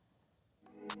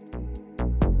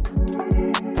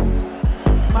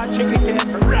Launching again.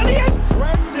 Brilliant.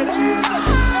 Threads it in.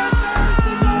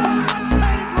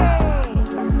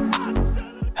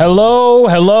 Hello,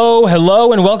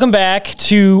 and welcome back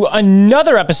to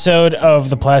another episode of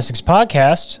the Plastics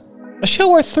Podcast, a show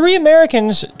where three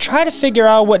Americans try to figure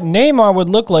out what Neymar would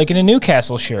look like in a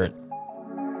Newcastle shirt.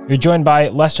 You're joined by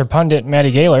Leicester pundit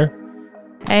Maddie Gaylor.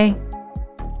 Hey.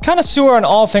 Connoisseur on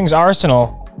all things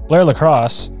Arsenal, Blair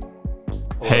Lacrosse.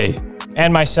 Hey.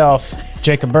 And myself,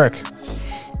 Jacob Burke.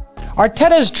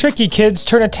 Arteta's tricky kids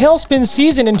turn a tailspin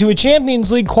season into a Champions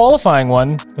League qualifying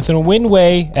one with a win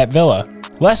away at Villa.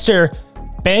 Leicester,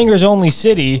 bangers only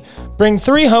city, bring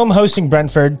 3 home hosting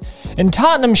Brentford, and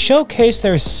Tottenham showcase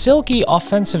their silky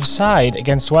offensive side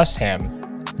against West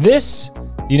Ham. This,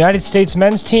 the United States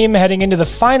men's team heading into the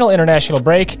final international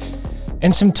break,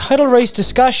 and some title race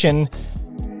discussion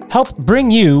help bring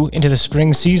you into the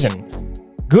spring season.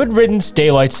 Good riddance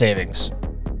daylight savings.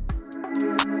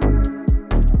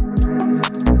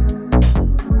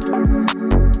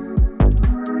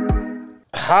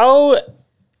 How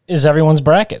is everyone's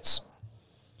brackets?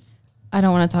 I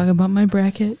don't want to talk about my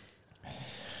bracket.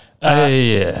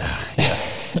 I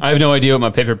have no idea what my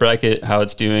paper bracket, how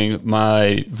it's doing.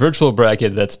 My virtual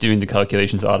bracket that's doing the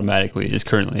calculations automatically is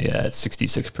currently at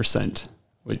 66%,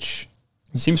 which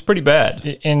seems pretty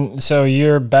bad. And so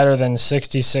you're better than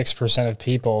 66% of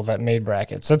people that made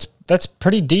brackets. That's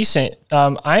pretty decent.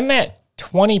 I'm at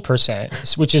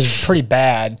 20%, which is pretty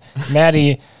bad.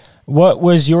 Maddie, what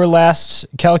was your last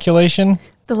calculation?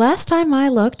 The last time I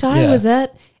looked, I was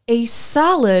at a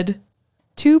solid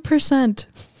 2%.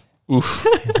 Oof.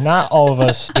 Not all of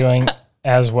us doing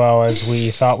as well as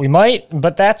we thought we might,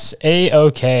 but that's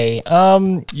A-okay.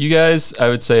 You guys, I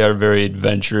would say, are very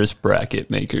adventurous bracket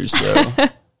makers, though.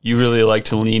 You really like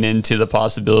to lean into the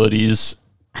possibilities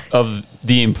of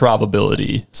the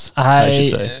improbabilities, I should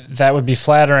say. That would be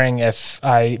flattering if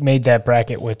I made that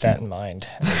bracket with that in mind.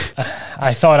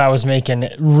 I thought I was making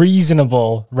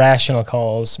reasonable, rational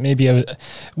calls. Maybe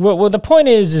well, the point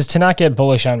is to not get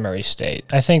bullish on Murray State.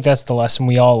 I think that's the lesson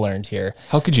we all learned here.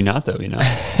 How could you not, though, you know?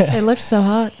 It looked so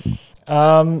hot.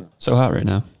 So hot right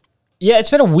now. Yeah,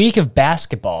 it's been a week of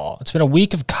basketball. It's been a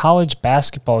week of college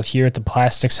basketball here at the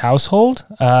Plastics household.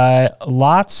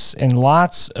 Lots and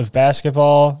lots of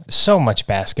basketball. So much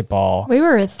basketball. We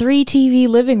were at 3 TV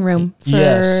living room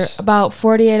for about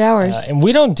 48 hours. And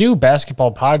we don't do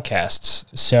basketball podcasts.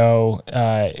 So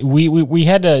we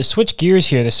had to switch gears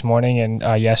here this morning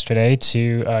and yesterday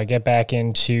to get back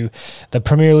into the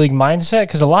Premier League mindset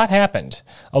because a lot happened.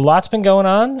 A lot's been going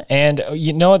on. And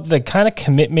you know what? The kind of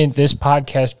commitment this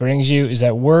podcast brings you is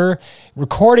that we're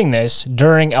recording this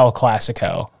during El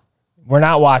Clasico. We're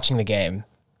not watching the game.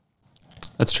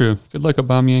 That's true. Good luck,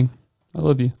 Aubameyang. I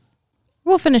love you.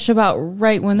 We'll finish about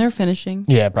right when they're finishing.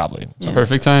 Yeah, probably. Yeah.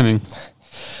 Perfect timing.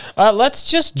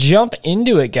 Let's just jump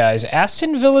into it, guys.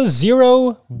 Aston Villa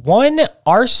 0-1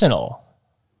 Arsenal.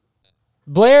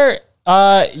 Blair,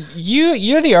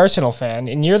 you're the Arsenal fan,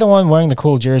 and you're the one wearing the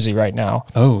cool jersey right now.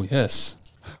 Oh, yes.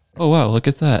 Oh, wow. Look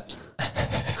at that.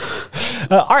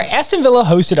 Our Aston Villa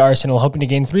hosted Arsenal, hoping to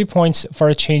gain 3 points for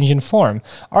a change in form.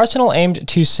 Arsenal aimed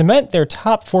to cement their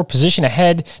top 4 position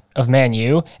ahead of Man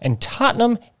U and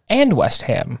Tottenham and West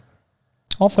Ham.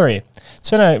 All 3. It's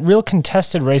been a real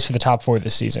contested race for the top 4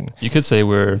 this season. You could say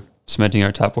we're cementing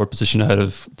our top 4 position ahead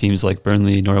of teams like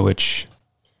Burnley, Norwich,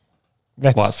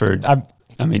 Watford. I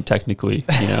mean, technically,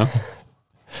 you know.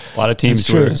 A lot of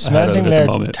teams were cementing ahead of their at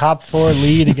the moment. top 4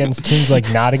 lead against teams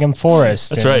like Nottingham Forest.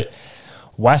 That's right.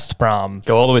 West Brom.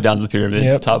 Go all the way down to the pyramid.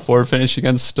 Yep. Top 4 finish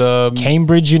against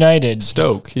Cambridge United.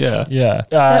 Stoke. Yeah. Yeah.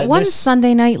 That one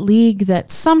Sunday night league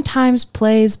that sometimes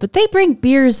plays, but they bring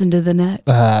beers into the net.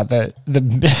 The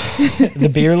the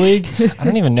beer league. I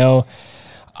don't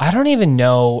even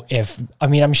know if, I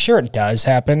mean, I'm sure it does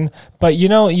happen, but you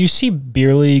know, you see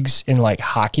beer leagues in like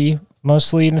hockey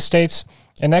mostly in the States.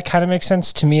 And that kind of makes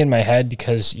sense to me in my head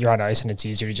because you're on ice and it's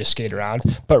easier to just skate around.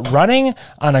 But running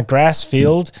on a grass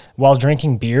field while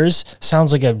drinking beers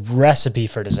sounds like a recipe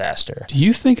for disaster. Do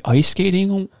you think ice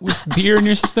skating with beer in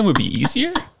your system would be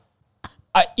easier?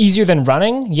 Easier than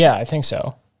running? Yeah, I think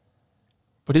so.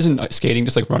 But isn't skating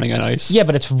just like running on ice? Yeah,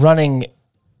 but it's running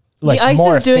like the ice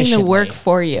more is doing the efficiently. work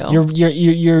for you.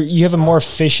 You have a more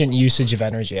efficient usage of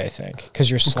energy, I think,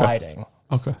 because you're sliding.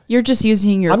 Okay. You're just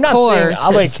using your I'm not core saying,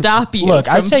 to stop you. Look,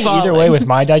 from I'm saying either falling. way with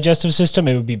my digestive system,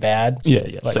 it would be bad.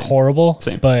 Yeah, like same. horrible.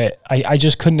 Same. But I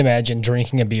just couldn't imagine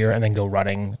drinking a beer and then go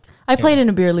running. I played in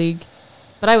a beer league,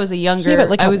 but I was a younger. but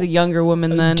like I was a younger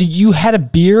woman then. Did you had a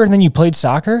beer and then you played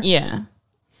soccer? Yeah.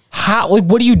 How? Like,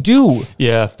 what do you do?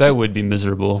 Yeah, that would be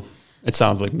miserable. It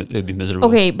sounds like it'd be miserable.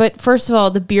 Okay, but first of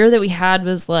all, the beer that we had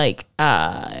was like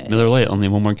Miller Lite, only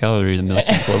 1 more calorie than Miller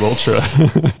Club Ultra.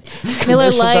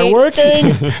 Miller Commercials Lite. are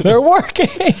working. They're working.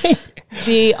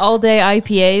 The all-day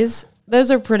IPAs. Those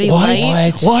are pretty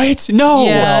light. What? No.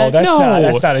 Yeah. No,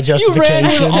 that's not a justification. You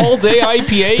ran with all-day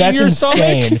IPA That's in your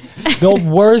insane. stomach?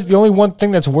 The only one thing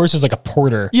that's worse is like a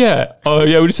porter. Yeah. Oh,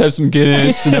 yeah, we just have some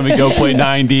Guinness, and then we go play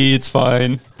 90. It's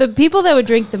fine. The people that would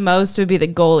drink the most would be the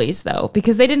goalies, though,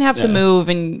 because they didn't have to Yeah. move,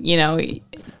 and you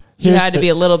Here's had to be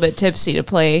a little bit tipsy to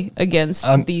play against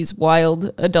these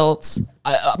wild adults.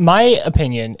 My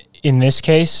opinion in this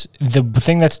case, the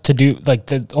thing that's to do, like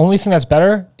the only thing that's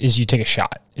better is you take a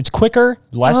shot. It's quicker,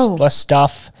 less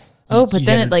stuff. Oh, but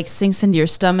then it like sinks into your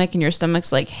stomach, and your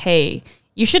stomach's like, "Hey,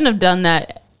 you shouldn't have done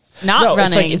that."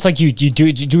 Running. It's like you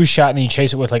do a shot and then you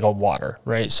chase it with like a water,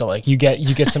 right? So like you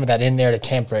get some of that in there to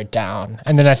tamper it down,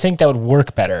 and then I think that would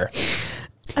work better.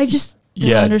 I just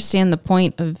don't understand the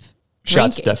point of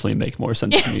Shots drinking. definitely make more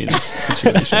sense to me in this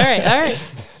situation. All right.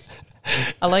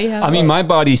 I'll let you have. I mean, my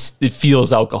body it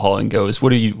feels alcohol and goes,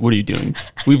 "What are you doing?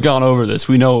 We've gone over this.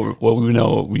 We know what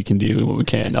we can do and what we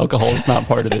can. Alcohol is not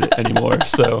part of it anymore."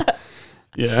 So,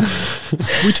 yeah,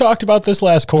 We talked about this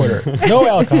last quarter. No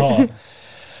alcohol.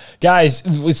 Guys,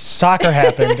 soccer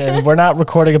happened, and we're not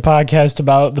recording a podcast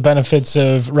about the benefits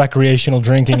of recreational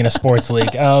drinking in a sports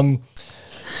league.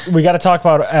 We got to talk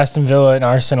about Aston Villa and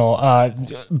Arsenal.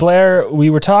 Blair,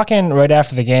 we were talking right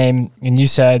after the game, and you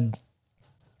said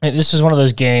this was one of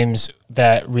those games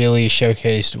that really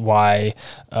showcased why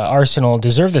Arsenal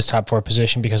deserved this top 4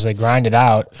 position, because they grinded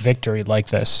out victory like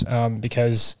this.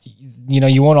 Because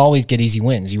you won't always get easy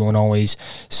wins. You won't always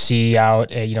see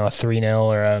out a 3-0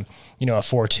 or a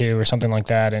 4-2 or something like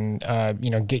that, and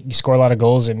you score a lot of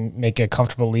goals and make a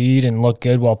comfortable lead and look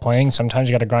good while playing. Sometimes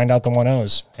you got to grind out the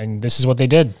 1-0s, and this is what they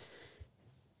did.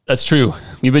 that's true.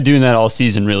 We've been doing that all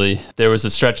season, really. There was a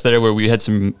stretch there where we had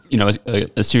some,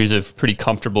 a series of pretty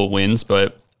comfortable wins,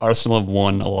 but Arsenal have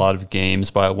won a lot of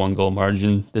games by a 1-goal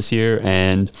margin this year,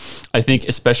 and I think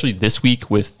especially this week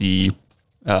with the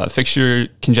fixture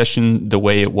congestion the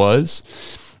way it was,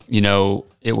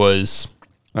 it was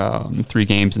 3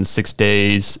 games in 6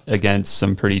 days against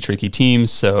some pretty tricky teams.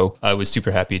 So I was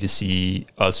super happy to see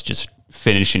us just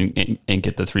finish and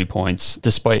get the 3 points,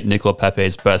 despite Nicola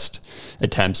Pepe's best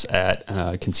attempts at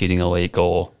conceding a late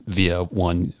goal via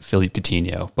one Philippe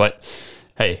Coutinho. But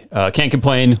hey, can't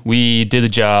complain. We did the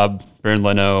job. Bernd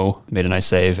Leno made a nice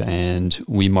save, and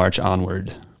we march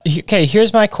onward. Okay,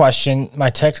 here's my question, my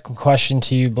technical question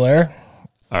to you, Blair.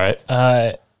 All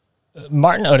right.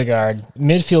 Martin Odegaard,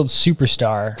 midfield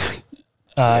superstar,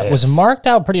 was Yes. marked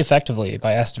out pretty effectively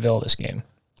by Aston Villa this game.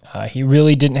 He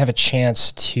really didn't have a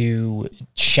chance to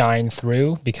shine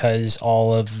through because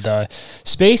all of the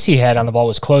space he had on the ball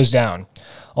was closed down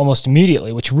almost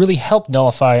immediately, which really helped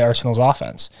nullify Arsenal's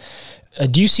offense.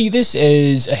 Do you see this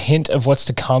as a hint of what's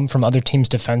to come from other teams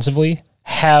defensively?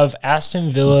 Have Aston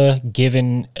Villa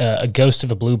given a ghost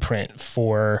of a blueprint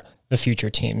for the future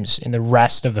teams in the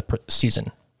rest of the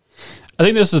season? I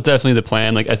think this was definitely the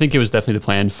plan. I think it was definitely the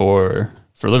plan for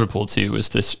Liverpool too, was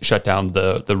to shut down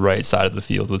the right side of the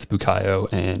field with Bukayo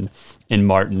and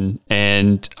Martin.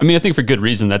 And I mean, I think for good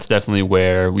reason. That's definitely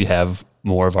where we have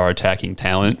more of our attacking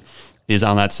talent is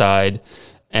on that side.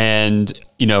 And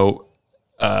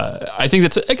I think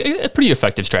that's a pretty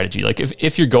effective strategy. Like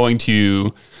if you're going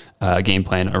to game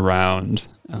plan around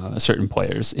certain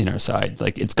players in our side,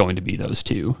 like it's going to be those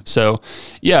two. So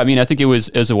yeah, I mean, I think it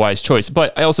was a wise choice,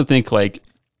 but I also think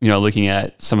looking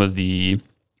at some of the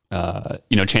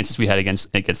chances we had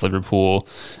against Liverpool,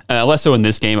 less so in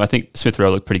this game. I think Smith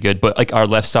Rowe looked pretty good, but our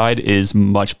left side is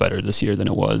much better this year than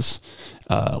it was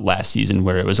last season,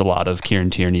 where it was a lot of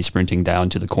Kieran Tierney sprinting down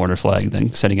to the corner flag,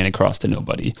 then sending it across to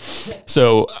nobody.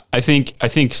 So I think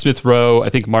Smith Rowe, I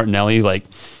think Martinelli,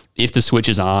 if the switch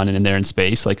is on and they're in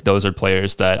space, those are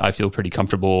players that I feel pretty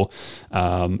comfortable,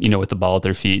 with the ball at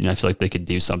their feet, and I feel like they could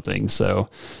do something. So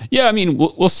yeah, I mean,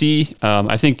 we'll see.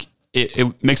 I think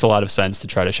it makes a lot of sense to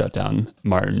try to shut down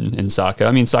Martin and Saka.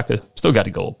 I mean, Saka still got a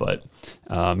goal, but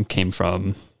came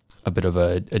from a bit of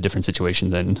a different situation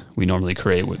than we normally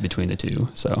create between the two.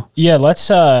 So yeah,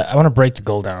 let's. I want to break the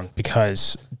goal down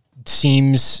because it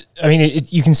seems. I mean,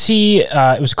 you can see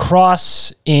it was a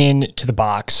cross into the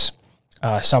box,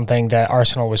 something that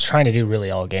Arsenal was trying to do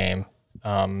really all game.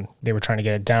 They were trying to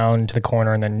get it down to the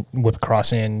corner and then whip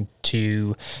across in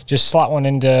to just slot one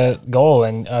into goal.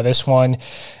 And this one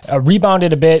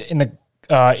rebounded a bit in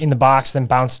the box, then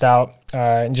bounced out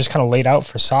and just kind of laid out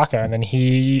for Saka. And then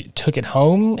he took it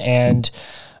home. And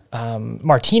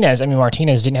Martinez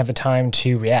didn't have the time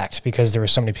to react because there were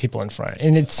so many people in front.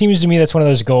 And it seems to me that's one of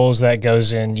those goals that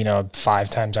goes in, 5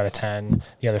 times out of 10.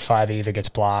 The other 5 either gets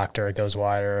blocked or it goes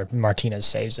wide or Martinez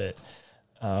saves it.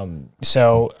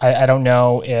 So I don't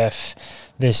know if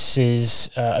this is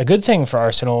a good thing for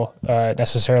Arsenal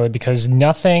necessarily, because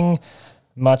nothing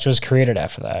much was created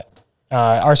after that.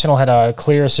 Arsenal had a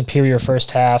clear superior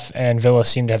first half, and Villa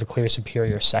seemed to have a clear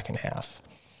superior second half.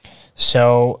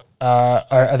 So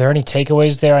are there any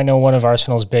takeaways there? I know one of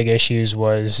Arsenal's big issues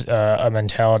was a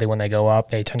mentality when they go up.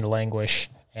 They tend to languish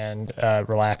and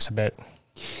relax a bit.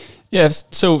 Yeah,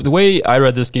 so the way I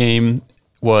read this game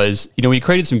was, we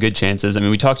created some good chances. I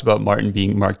mean, we talked about Martin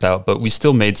being marked out, but we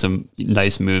still made some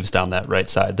nice moves down that right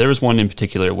side. There was one in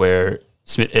particular where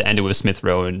it ended with Smith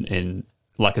Rowe and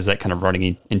Lacazette kind of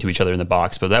running into each other in the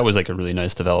box, but that was like a really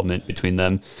nice development between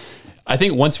them. I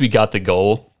think once we got the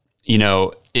goal,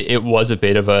 it was a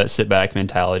bit of a sit back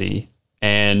mentality.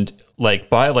 And by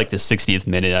the 60th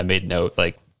minute, I made note,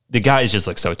 the guys just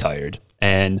look so tired.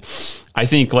 And I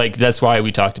think that's why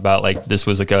we talked about this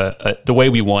was the way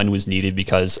we won was needed,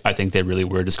 because I think they really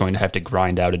were just going to have to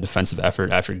grind out a defensive effort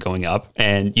after going up.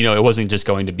 And, it wasn't just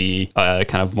going to be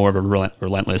kind of more of a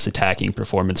relentless attacking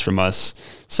performance from us.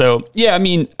 So, yeah, I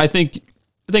mean, I think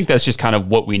that's just kind of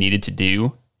what we needed to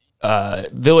do.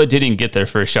 Villa didn't get their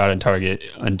first shot on target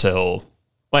until...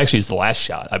 Well, actually, it's the last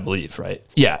shot, I believe, right?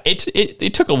 Yeah,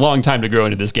 it took a long time to grow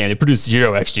into this game. They produced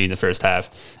 0 XG in the first half.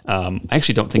 I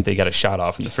actually don't think they got a shot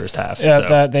off in the first half.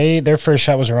 Yeah, their first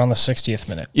shot was around the 60th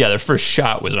minute. Yeah, their first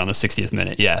shot was around the 60th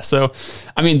minute. Yeah, so,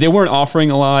 I mean, they weren't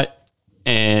offering a lot,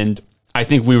 and I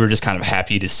think we were just kind of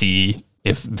happy to see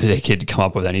if they could come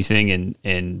up with anything,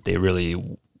 and they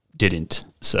really didn't.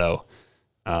 So,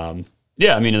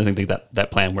 yeah, I mean, I think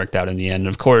that plan worked out in the end.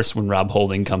 Of course, when Rob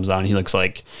Holding comes on, he looks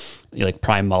like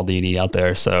prime Maldini out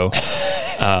there. So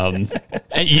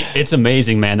it's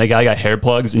amazing, man. That guy got hair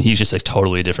plugs and he's just a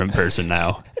totally different person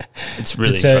now. It's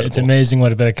really incredible. It's amazing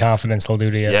what a bit of confidence he'll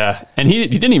do to you. Yeah. And he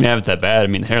didn't even have it that bad. I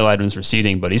mean, the hairline was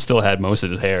receding, but he still had most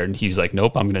of his hair, and he was like,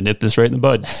 nope, I'm going to nip this right in the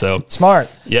bud. So smart.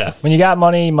 Yeah. When you got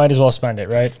money, you might as well spend it,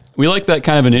 right? We like that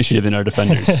kind of initiative in our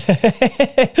defenders.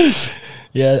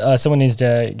 Yeah. Someone needs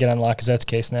to get on Lacazette's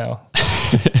case now.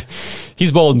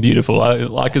 He's bold and beautiful.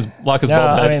 Laka's bald head.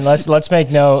 I mean, let's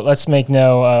cut no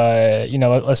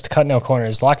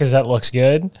corners. Lacazette looks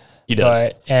good. He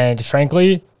does. And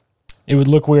frankly, it would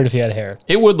look weird if he had hair.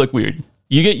 It would look weird.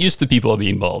 You get used to people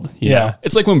being bald. You know?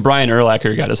 It's like when Brian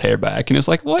Urlacher got his hair back, and it's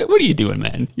like, what are you doing,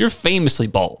 man? You're famously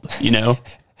bald,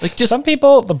 just some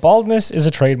people, the baldness is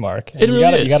a trademark. It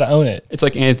really is. You got to own it. It's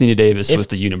like Anthony Davis with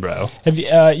the unibrow. Have you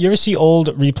ever see old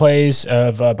replays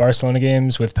of Barcelona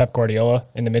games with Pep Guardiola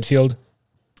in the midfield?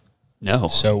 No.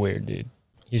 So weird, dude.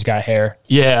 He's got hair.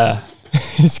 Yeah.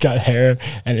 He's got hair,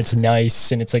 and it's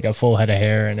nice, and it's like a full head of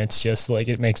hair, and it's just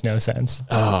it makes no sense.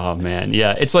 Oh, man.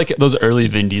 Yeah. It's like those early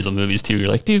Vin Diesel movies, too. You're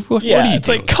like, dude, what are you doing? It's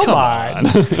like, come on.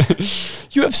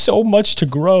 You have so much to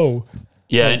grow.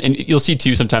 Yeah, and you'll see,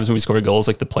 too, sometimes when we score goals,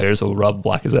 the players will rub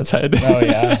Lacazette's head. Oh,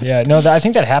 yeah. Yeah. No, I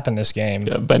think that happened this game.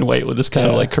 Yeah, Ben White will just kind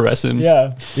of caress him.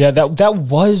 Yeah. Yeah, that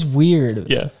was weird.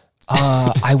 Yeah.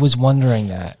 I was wondering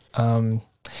that.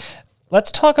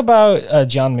 Let's talk about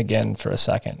John McGinn for a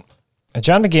second.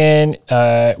 John McGinn,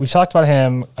 we've talked about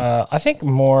him, I think,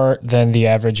 more than the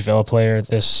average Villa player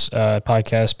this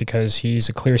podcast, because he's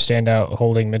a clear standout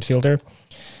holding midfielder.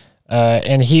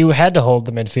 And he had to hold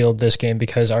the midfield this game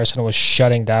because Arsenal was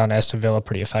shutting down Aston Villa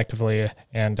pretty effectively.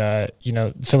 And,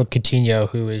 Philip Coutinho,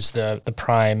 who is the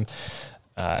prime,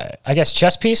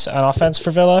 chess piece on offense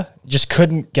for Villa, just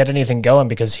couldn't get anything going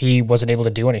because he wasn't able to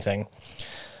do anything.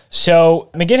 So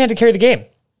McGinn had to carry the game.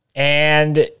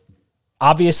 And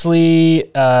obviously,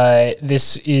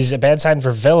 this is a bad sign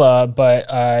for Villa,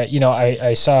 but,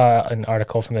 I saw an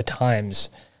article from the Times,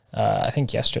 I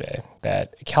think yesterday,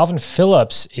 that Calvin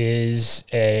Phillips has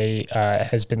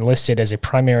been listed as a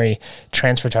primary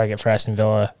transfer target for Aston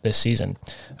Villa this season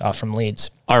from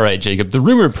Leeds. All right, Jacob. The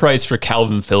rumored price for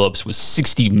Calvin Phillips was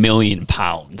 £60 million.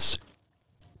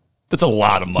 That's a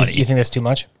lot of money. You think that's too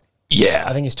much? Yeah,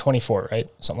 I think he's 24, right?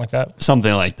 Something like that.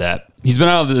 Something like that. He's been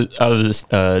out of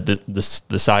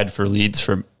the side for Leeds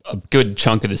for a good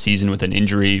chunk of the season with an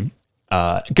injury.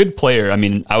 Good player. I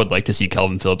mean, I would like to see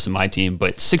Calvin Phillips in my team,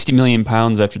 but £60 million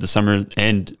after the summer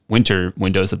and winter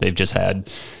windows that they've just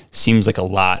had seems like a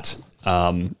lot.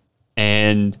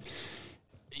 And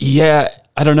yeah,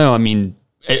 I don't know. I mean,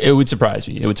 it would surprise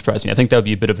me. I think that would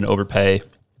be a bit of an overpay.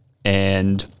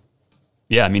 And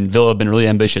yeah, I mean, Villa have been really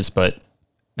ambitious, but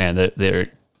man, they're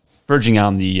verging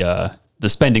on the the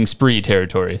spending spree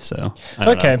territory. So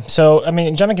okay, so I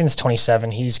mean, John McGinn's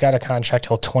 27. He's got a contract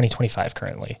till 2025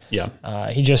 currently. Yeah,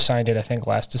 he just signed it, I think,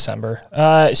 last December.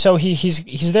 So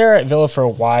he's there at Villa for a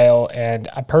while, and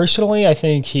personally, I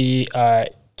think he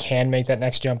can make that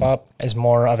next jump up as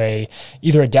more of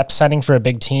either a depth signing for a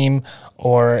big team,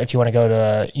 or if you want to go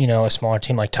to a smaller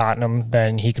team like Tottenham,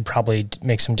 then he could probably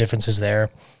make some differences there.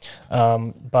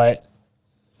 But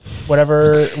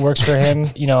whatever works for him,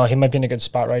 he might be in a good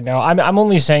spot right now. I'm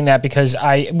only saying that because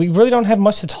we really don't have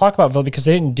much to talk about Villa because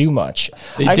they didn't do much.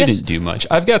 They didn't do much.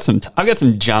 I've got some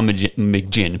John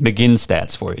McGinn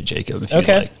stats for you, Jacob. If you'd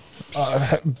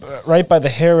like. Right by the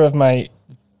hair of my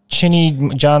chinny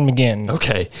John McGinn.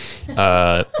 Okay.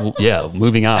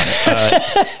 Moving on.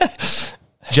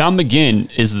 John McGinn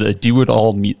is the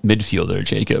do-it-all midfielder,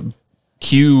 Jacob.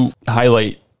 Cue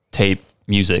highlight tape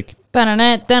music.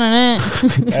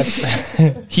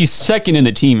 He's second in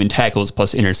the team in tackles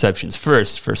plus interceptions.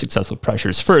 First for successful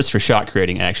pressures. First for shot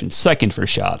creating action. Second for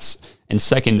shots. And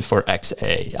second for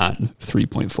XA on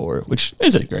 3.4, which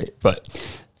isn't great. But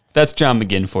that's John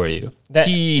McGinn for you.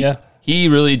 He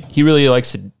really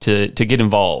likes to get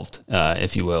involved,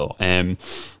 if you will. And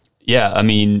I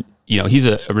mean, he's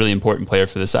a really important player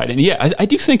for the side. And I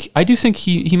do think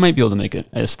he might be able to make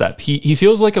a step. He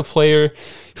feels like a player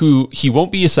who he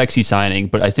won't be a sexy signing,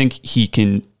 but I think he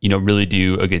can, really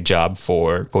do a good job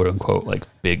for quote unquote like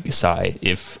big side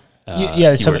if he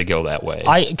were to go that way.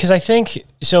 Because I think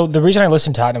so. The reason I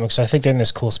listen to Tottenham is because I think they're in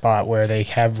this cool spot where they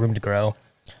have room to grow.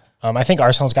 I think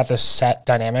Arsenal's got this set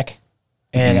dynamic.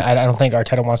 And I don't think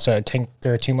Arteta wants to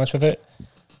tinker too much with it.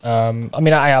 I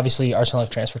mean, obviously Arsenal have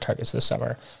transfer targets this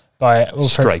summer, but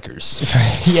strikers.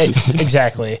 Yeah,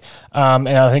 exactly. And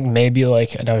I think maybe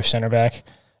like another center back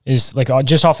is like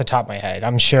just off the top of my head.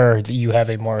 I'm sure that you have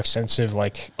a more extensive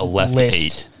like a left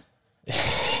list.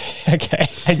 8. Okay,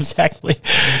 exactly.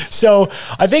 So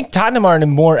I think Tottenham are in a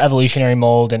more evolutionary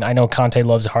mold, and I know Conte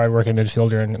loves a hard-working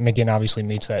midfielder, and McGinn obviously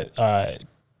meets that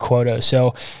quota.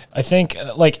 So I think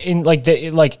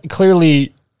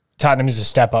clearly Tottenham is a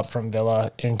step up from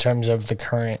Villa in terms of the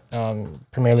current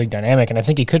Premier League dynamic, and I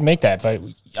think he could make that. But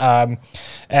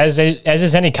as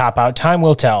is any cop out, time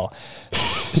will tell.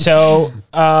 So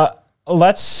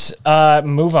let's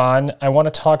move on. I want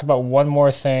to talk about one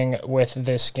more thing with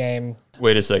this game.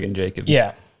 Wait a second, Jacob.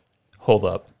 Yeah. Hold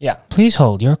up. Yeah. Please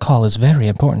hold. Your call is very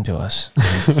important to us.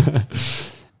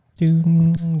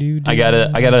 I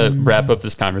gotta wrap up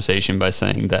this conversation by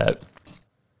saying that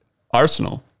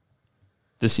Arsenal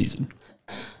this season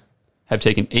have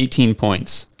taken 18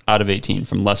 points out of 18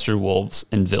 from Leicester, Wolves,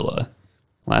 and Villa.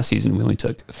 Last season, we only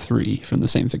took 3 from the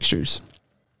same fixtures.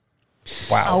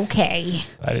 Wow. Okay.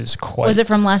 That is quite... Was it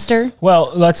from Leicester?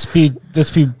 Well, let's be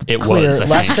it clear. Was,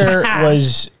 Leicester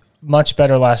was much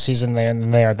better last season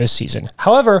than they are this season.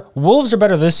 However, Wolves are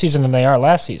better this season than they are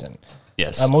last season.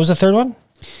 Yes. What was the third one?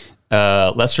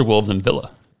 Leicester, Wolves, and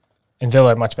Villa. And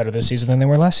Villa are much better this season than they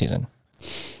were last season.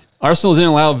 Arsenal didn't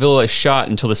allow Villa a shot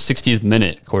until the 60th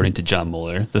minute, according to John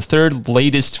Mueller, the third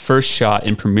latest first shot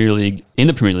in the Premier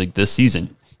League this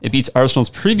season. It beats Arsenal's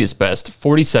previous best,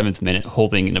 47th minute,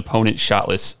 holding an opponent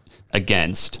shotless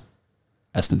against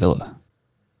Aston Villa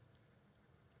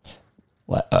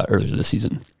earlier this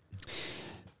season.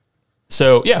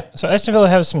 So, yeah. So Aston Villa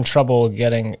has some trouble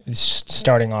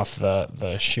starting off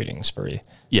the shooting spree.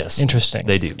 Yes. Interesting.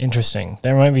 They do. Interesting.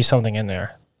 There might be something in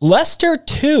there. Leicester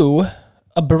 2,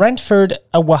 a Brentford,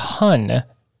 a Wahun.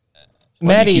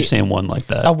 Why do you keep saying one like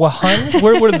that? A Wahun?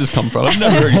 Where did this come from? I've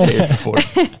never heard you say this before.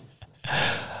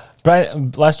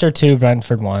 Leicester 2,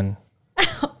 Brentford 1.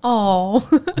 Oh.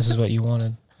 This is what you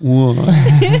wanted.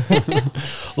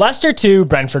 Leicester 2,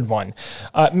 Brentford 1.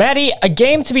 Maddie, a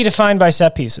game to be defined by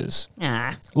set pieces.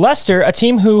 Leicester, a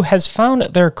team who has found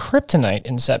their kryptonite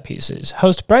in set pieces,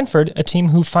 host Brentford, a team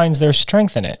who finds their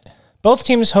strength in it. Both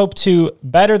teams hope to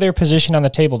better their position on the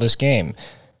table this game.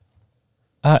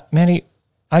 Maddie,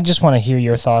 I just want to hear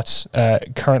your thoughts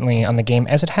currently on the game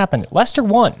as it happened. Leicester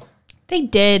won. They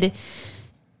did,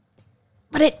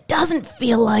 but it doesn't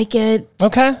feel like it.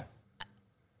 Okay.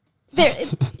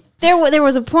 There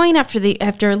was a point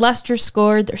after Leicester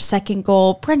scored their second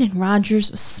goal. Brendan Rodgers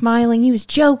was smiling. He was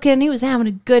joking. He was having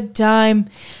a good time.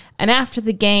 And after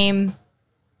the game,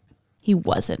 he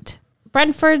wasn't.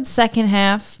 Brentford's second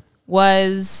half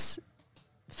was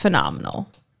phenomenal.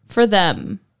 For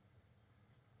them,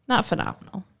 not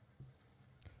phenomenal.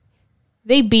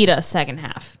 They beat us second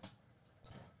half.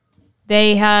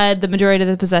 They had the majority of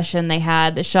the possession. They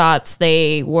had the shots.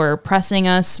 They were pressing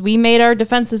us. We made our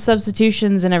defensive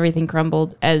substitutions and everything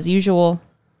crumbled as usual.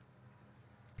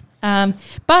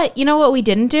 But you know what we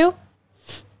didn't do?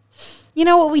 You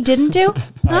know what we didn't do?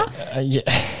 Huh? Yeah.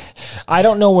 I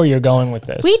don't know where you're going with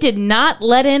this. We did not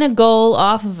let in a goal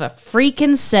off of a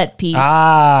freaking set piece.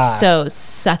 So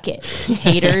suck it,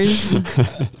 haters.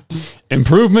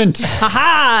 Improvement.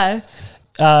 Haha.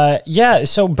 Yeah,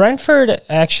 so Brentford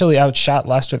actually outshot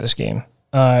Leicester this game.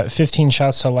 15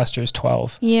 shots to Leicester's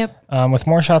 12. Yep. With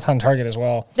more shots on target as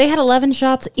well. They had 11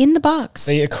 shots in the box.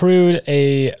 They accrued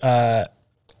a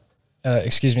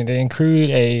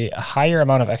higher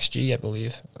amount of XG, I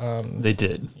believe. They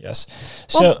did. Yes.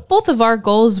 Well, So both of our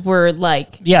goals were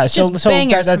like yeah, so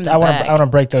bangers from the I back. want to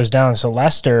break those down. So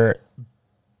Leicester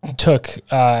took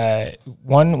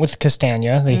one with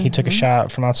Castagna. He took a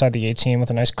shot from outside the 18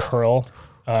 with a nice curl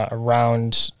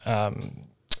around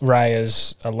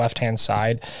Raya's left-hand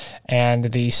side.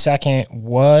 And the second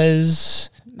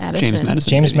was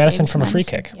James Madison from a free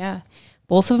kick. Yeah.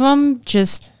 Both of them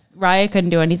just, Raya couldn't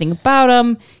do anything about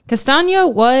them. Castagna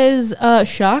was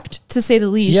shocked, to say the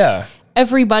least. Yeah.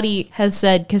 Everybody has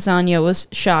said Castagna was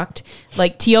shocked.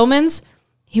 Like Tielemans,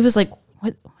 he was like,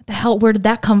 what the hell? Where did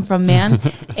that come from, man?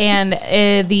 And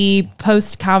the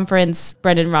post-conference,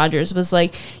 Brendan Rodgers was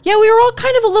like, yeah, we were all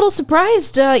kind of a little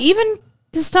surprised. Even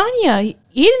Castagna,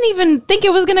 he didn't even think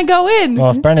it was going to go in.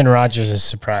 Well, if Brendan Rodgers is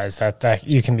surprised, that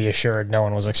you can be assured no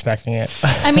one was expecting it.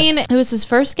 I mean, it was his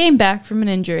first game back from an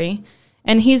injury,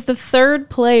 and he's the third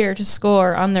player to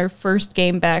score on their first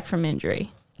game back from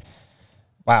injury.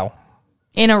 Wow.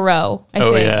 In a row, I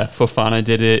think. Yeah. Fofana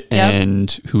did it, and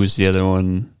who was the other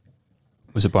one?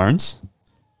 Was it Barnes?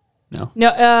 No,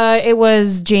 it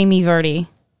was Jamie Vardy.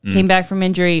 Came back from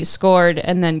injury, scored,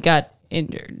 and then got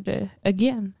injured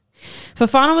again.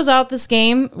 Fofana was out this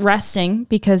game resting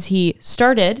because he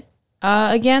started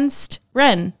against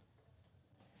Rennes.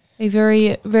 A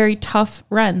very, very tough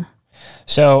Rennes.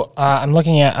 So I was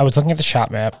looking at the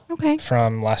shot map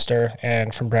from Leicester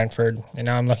and from Brentford, and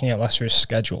now I'm looking at Leicester's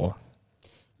schedule.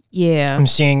 Yeah. I'm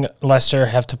seeing Leicester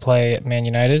have to play Man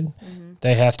United.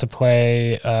 They have to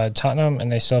play Tottenham,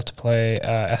 and they still have to play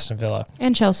Aston Villa.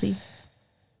 And Chelsea.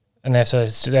 And they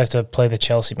have to play the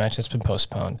Chelsea match that's been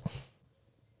postponed.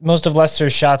 Most of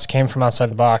Leicester's shots came from outside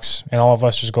the box, and all of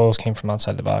Leicester's goals came from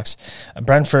outside the box.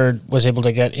 Brentford was able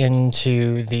to get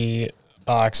into the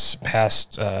box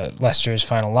past Leicester's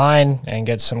final line and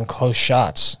get some close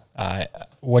shots.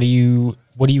 What do you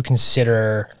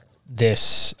consider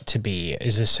this to be?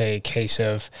 Is this a case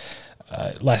of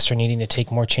Leicester needing to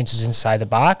take more chances inside the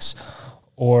box,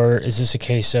 or is this a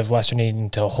case of Leicester needing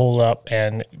to hold up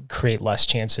and create less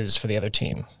chances for the other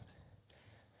team?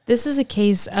 This is a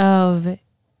case of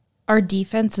our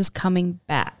defense is coming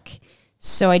back.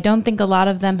 So I don't think a lot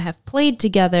of them have played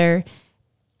together.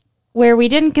 Where we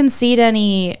didn't concede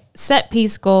any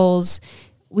set-piece goals,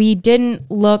 we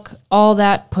didn't look all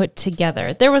that put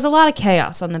together. There was a lot of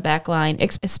chaos on the back line,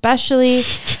 especially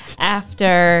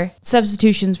after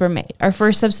substitutions were made. Our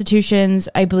first substitutions,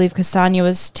 I believe Johnny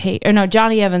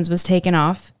Evans was taken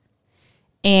off,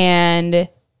 and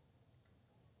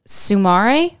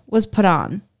Soumare was put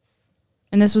on.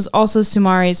 And this was also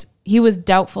Soumare's, he was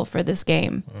doubtful for this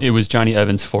game. it was Johnny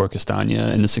Evans for Castagna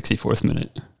in the 64th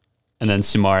minute. And then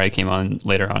Soumare came on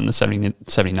later on in the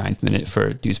 79th minute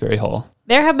for Dewsbury Hall.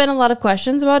 There have been a lot of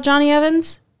questions about Johnny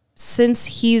Evans since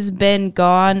he's been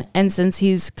gone and since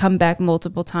he's come back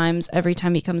multiple times. Every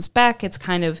time he comes back, it's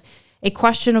kind of a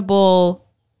questionable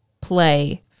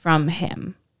play from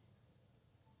him.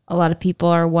 A lot of people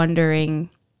are wondering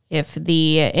if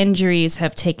the injuries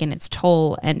have taken its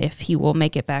toll and if he will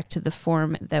make it back to the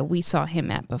form that we saw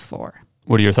him at before.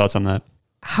 What are your thoughts on that?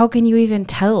 How can you even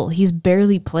tell? He's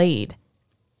barely played.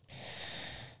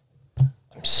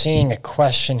 I'm seeing a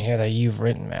question here that you've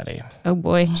written, Maddie. Oh,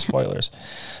 boy. Spoilers.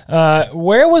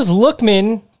 Where was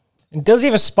Lookman? And does he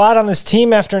have a spot on this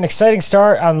team after an exciting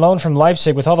start on loan from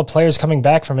Leipzig with all the players coming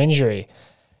back from injury?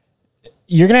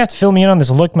 You're going to have to fill me in on this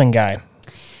Lookman guy.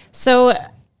 So,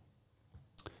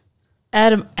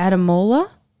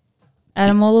 Ademola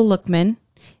Lookman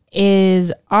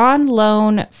is on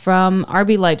loan from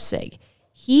RB Leipzig.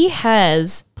 He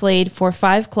has played for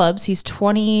 5 clubs. He's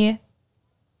 24.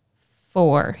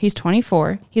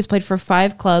 He's played for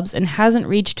 5 clubs and hasn't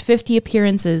reached 50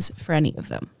 appearances for any of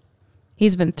them.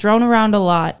 He's been thrown around a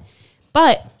lot,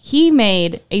 but he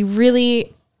made a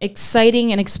really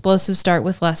exciting and explosive start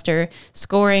with Leicester,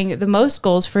 scoring the most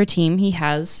goals for a team he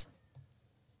has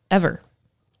ever.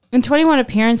 In 21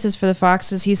 appearances for the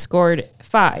Foxes, he scored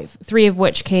 5, 3 of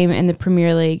which came in the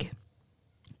Premier League,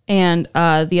 and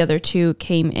the other 2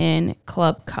 came in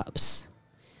Club Cups.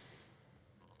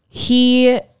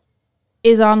 He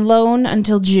is on loan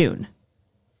until June,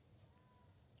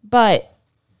 but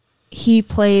he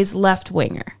plays left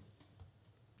winger.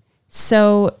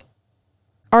 So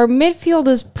our midfield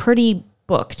is pretty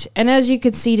booked. And as you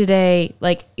could see today,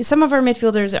 like some of our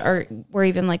midfielders were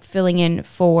even like filling in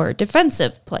for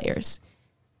defensive players.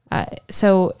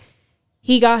 So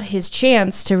he got his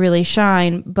chance to really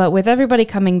shine, but with everybody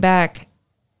coming back,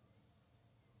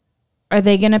 are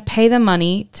they going to pay the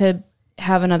money to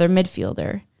have another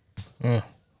midfielder?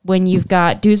 When you've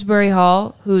got Dewsbury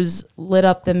Hall, who's lit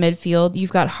up the midfield,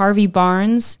 you've got Harvey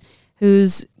Barnes,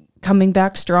 who's coming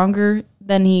back stronger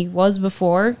than he was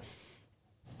before.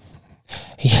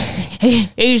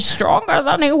 He's stronger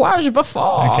than he was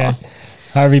before. Okay.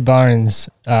 Harvey Barnes,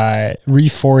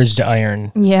 reforged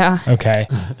iron. Yeah. Okay.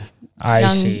 I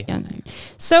see. Young.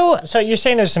 So you're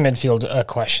saying there's some midfield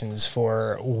questions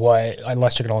for what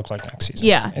Leicester going to look like next season.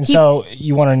 Yeah. And so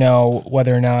you want to know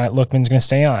whether or not Lookman's going to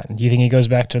stay on. Do you think he goes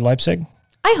back to Leipzig?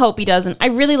 I hope he doesn't. I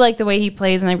really like the way he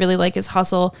plays, and I really like his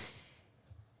hustle.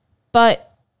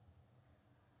 But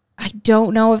I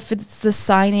don't know if it's the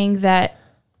signing that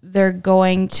they're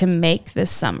going to make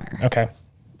this summer. Okay.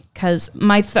 Because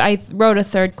I wrote a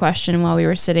third question while we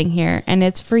were sitting here, and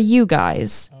it's for you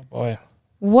guys. Oh, boy.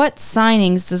 What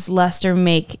signings does Leicester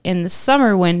make in the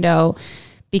summer window?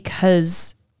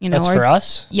 Because, That's for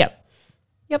us? Yep.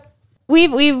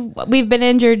 We've been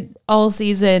injured all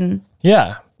season.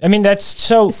 Yeah. I mean, that's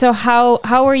so... So how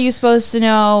are you supposed to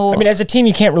know? I mean, as a team,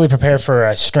 you can't really prepare for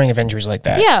a string of injuries like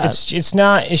that. Yeah. It's just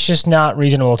not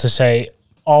reasonable to say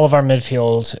all of our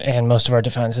midfield and most of our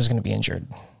defense is going to be injured.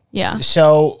 Yeah.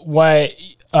 So what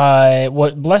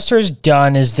Leicester's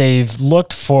done is they've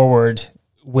looked forward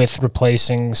with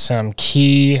replacing some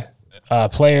key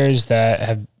players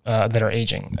that are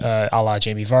aging, a la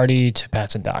Jamie Vardy to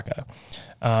Patson Daka.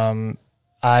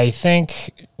 I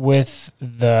think with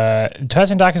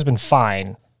Patson Daka's been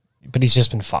fine, but he's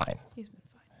just been fine. He's been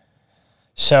fine.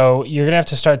 So you're gonna have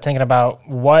to start thinking about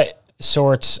what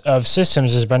sorts of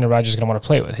systems is Brendan Rodgers going to want to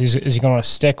play with. Is he going to want to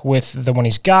stick with the one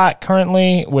he's got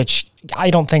currently, which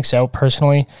I don't think so,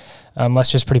 personally.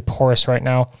 Leicester's pretty porous right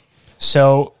now.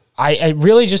 So it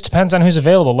really just depends on who's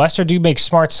available. Leicester do make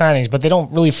smart signings, but they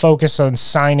don't really focus on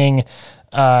signing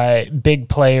big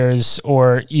players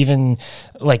or even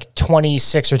like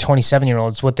 26 or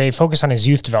 27-year-olds. What they focus on is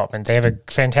youth development. They have a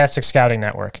fantastic scouting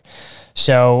network.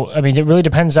 So, I mean, it really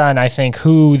depends on, I think,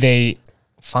 who they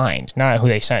find, not who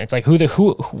they sign. It's like do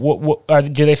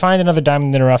they find another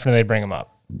diamond in the rough and do they bring them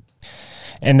up?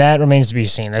 And that remains to be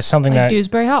seen. That's something like that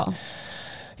Dewsbury Hall.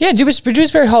 Yeah,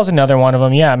 Dewsbury Hall's another one of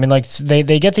them. Yeah, I mean, like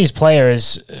they get these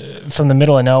players from the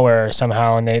middle of nowhere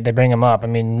somehow, and they bring them up. I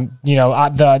mean,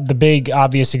 the big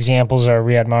obvious examples are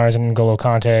Riyad Mahrez and N'Golo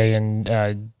Kante and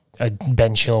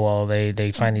Ben Chilwell.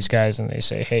 They find these guys and they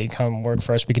say, "Hey, come work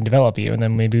for us. We can develop you, and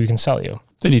then maybe we can sell you."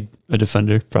 They need a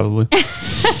defender, probably.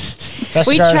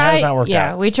 Vestergaard has not worked out.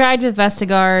 Yeah, we tried with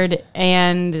Vestergaard,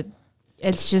 and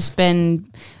it's just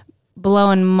been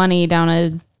blowing money down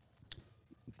a...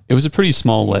 It was a pretty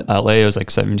small outlay. It was like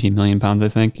 17 million pounds, I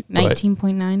think.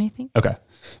 19.9, I think. Okay.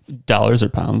 Dollars or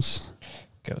pounds?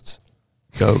 Goats.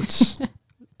 It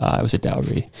was a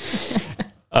dowry.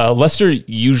 Leicester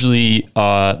usually,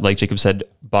 like Jacob said,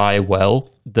 buy well.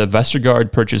 The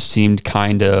Vestergaard purchase seemed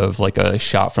kind of like a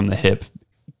shot from the hip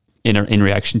in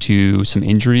reaction to some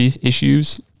injury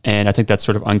issues. And I think that's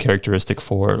sort of uncharacteristic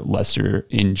for Leicester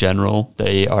in general.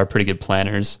 They are pretty good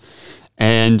planners.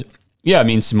 And yeah, I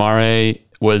mean, Soumaré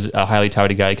was a highly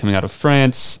touted guy coming out of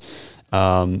France.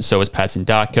 So was Patson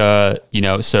Daka,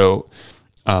 those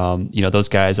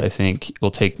guys I think will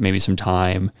take maybe some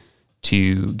time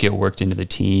to get worked into the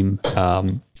team. I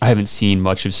haven't seen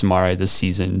much of Soumaré this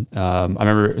season. I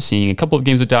remember seeing a couple of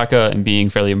games with Daka and being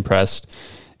fairly impressed.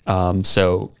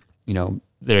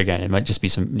 There again, it might just be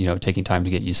some, taking time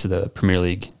to get used to the Premier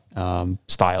League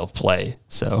style of play.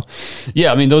 So,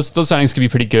 yeah, I mean, those signings could be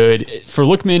pretty good. For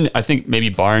Lookman, I think maybe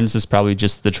Barnes is probably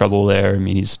just the trouble there. I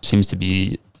mean, he seems to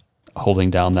be holding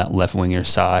down that left winger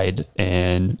side,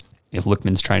 and if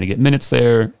Lookman's trying to get minutes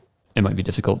there, it might be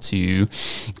difficult to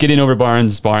get in over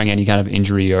Barnes, barring any kind of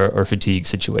injury or fatigue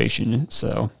situation.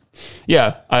 So,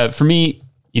 yeah, for me,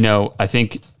 I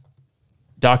think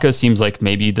Daka seems like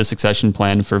maybe the succession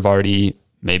plan for Vardy.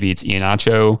 Maybe it's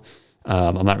Iheanacho.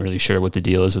 I'm not really sure what the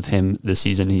deal is with him this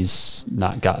season. He's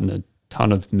not gotten a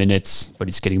ton of minutes, but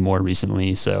he's getting more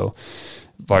recently. So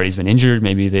Vardy's been injured.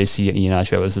 Maybe they see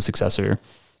Iheanacho as the successor.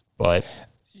 But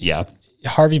yeah.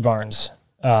 Harvey Barnes,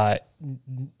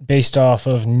 based off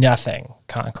of nothing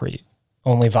concrete,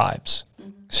 only vibes,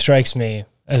 strikes me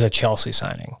as a Chelsea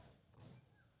signing.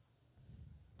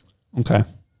 Okay.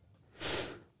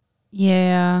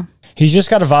 Yeah. He's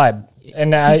just got a vibe.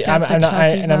 And I'm got the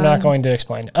Chelsea not vibe. going to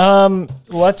explain.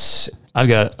 I've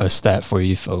got a stat for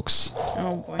you folks.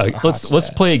 Oh boy. Let's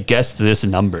play guess this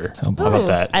number. How about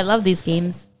that? I love these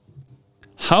games.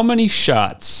 How many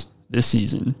shots this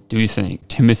season do you think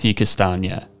Timothy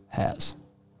Castagna has?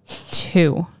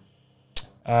 2.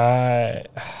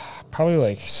 Probably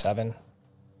like 7.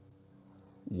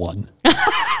 1.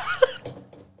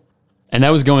 And that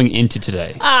was going into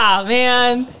today. Ah,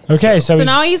 man. Okay, so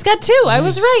now he's got 2. I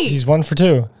was right. He's 1 for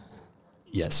 2.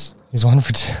 Yes. He's 1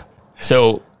 for 2.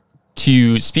 So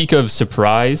to speak of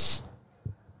surprise,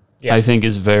 I think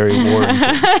is very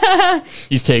warranted.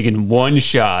 He's taken 1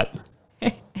 shot.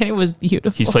 And it was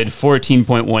beautiful. He's played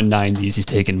 14.19. He's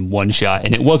taken 1 shot,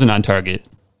 and it wasn't on target.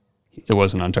 It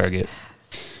wasn't on target.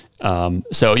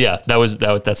 So yeah,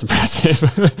 that's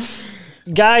impressive.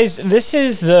 Guys, this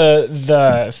is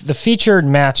the featured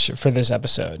match for this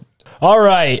episode. All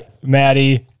right,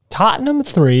 Maddie. Tottenham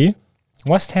 3,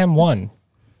 West Ham 1.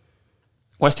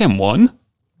 West Ham won?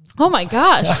 Oh my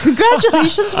gosh.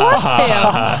 Congratulations, West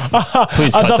Ham.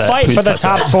 Please cut The that. fight Please for the cut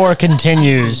top that. 4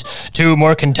 continues. 2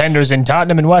 more contenders in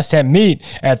Tottenham and West Ham meet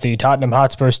at the Tottenham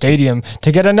Hotspur Stadium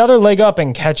to get another leg up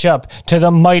and catch up to the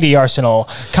mighty Arsenal.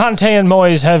 Conte and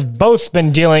Moyes have both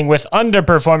been dealing with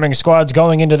underperforming squads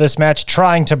going into this match,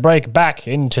 trying to break back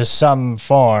into some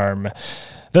form.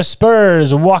 The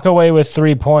Spurs walk away with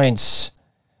 3 points.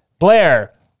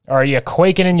 Blair, are you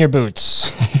quaking in your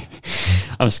boots?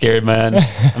 I'm scared, man.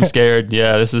 I'm scared.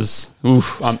 Yeah, this is.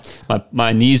 Oof.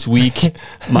 My knees weak.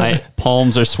 My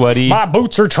palms are sweaty. My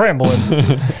boots are trembling.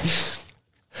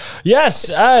 Yes.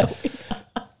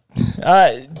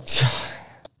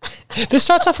 This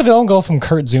starts off with an own goal from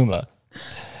Kurt Zuma.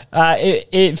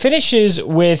 It finishes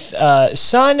with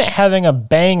Son having a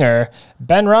banger,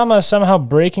 Ben Rama somehow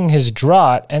breaking his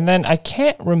drought, and then I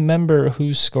can't remember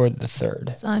who scored the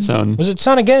third. Son. Was it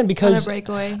Son again? Because On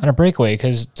a breakaway,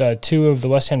 because 2 of the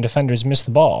West Ham defenders missed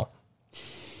the ball.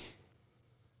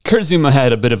 Kurt Zuma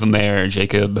had a bit of a mare,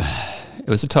 Jacob. It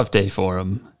was a tough day for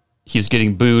him. He was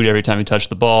getting booed every time he touched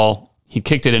the ball. He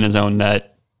kicked it in his own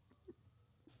net.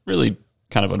 Really,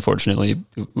 kind of unfortunately,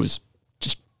 it was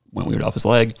just went weird off his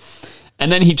leg.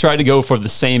 And then he tried to go for the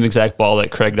same exact ball that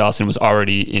Craig Dawson was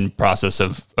already in process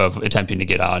of attempting to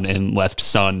get on and left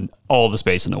Son all the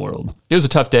space in the world. It was a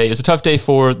tough day. It was a tough day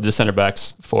for the center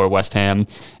backs for West Ham.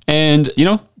 And,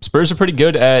 Spurs are pretty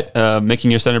good at making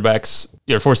your center backs,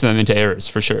 you're forcing them into errors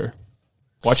for sure.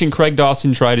 Watching Craig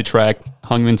Dawson try to track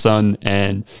Heung-min Son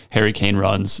and Harry Kane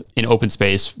runs in open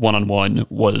space one-on-one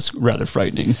was rather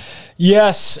frightening.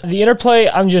 Yes, the interplay,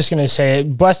 I'm just going to say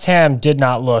it, West Ham did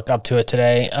not look up to it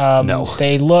today. No.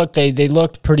 They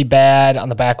looked pretty bad on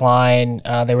the back line.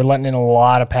 They were letting in a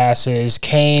lot of passes.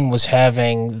 Kane was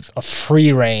having a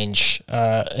free range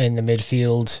in the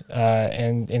midfield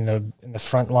and in the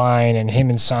front line, and him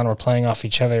and Son were playing off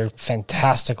each other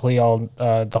fantastically all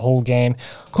the whole game.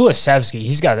 Kulusevski,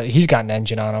 he's got an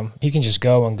engine on him. He can just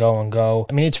go and go and go.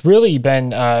 I mean, it's really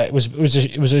been it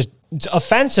was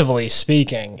offensively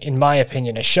speaking, in my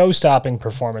opinion, a show-stopping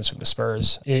performance from the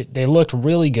Spurs. They looked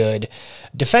really good.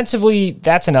 Defensively,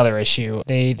 that's another issue.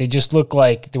 They just look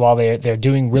like, while they're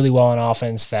doing really well on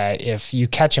offense, that if you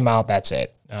catch them out, that's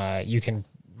it. You can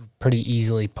pretty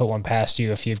easily put one past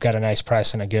you if you've got a nice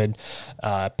press and a good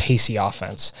pacey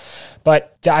offense.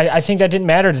 But I think that didn't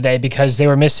matter today because they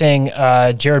were missing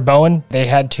Jared Bowen. They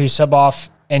had to sub off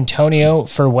Antonio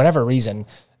for whatever reason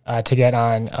to get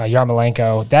on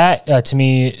Yarmolenko. That, to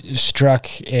me, struck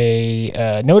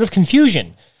a note of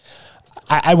confusion.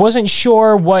 I wasn't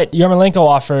sure what Yarmolenko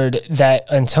offered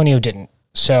that Antonio didn't.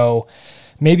 So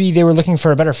maybe they were looking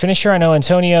for a better finisher. I know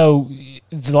Antonio,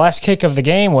 the last kick of the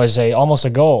game was almost a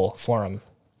goal for him.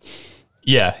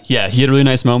 Yeah, he had a really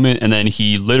nice moment, and then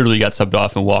he literally got subbed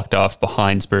off and walked off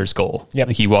behind Spurs' goal. Yep.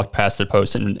 Like he walked past their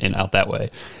post and out that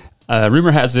way.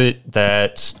 Rumor has it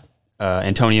that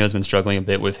Antonio has been struggling a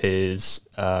bit with his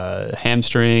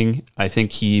hamstring. I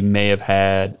think he may have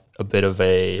had a bit of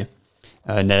a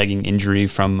nagging injury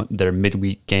from their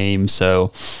midweek game.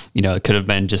 So, it could have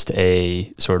been just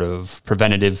a sort of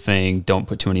preventative thing. Don't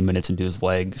put too many minutes into his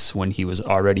legs when he was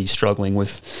already struggling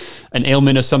with an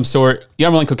ailment of some sort.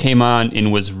 Yarmolenko came on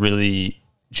and was really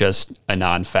just a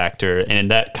non-factor. And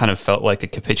that kind of felt like a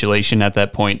capitulation at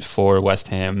that point for West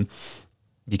Ham,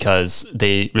 because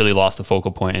they really lost the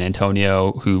focal point in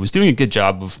Antonio, who was doing a good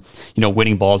job of,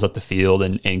 winning balls up the field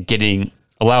and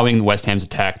allowing West Ham's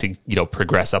attack to,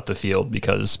 progress up the field,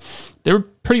 because they were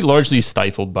pretty largely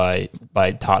stifled by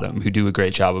Tottenham, who do a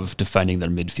great job of defending their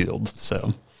midfield.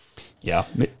 So, yeah,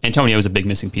 Antonio was a big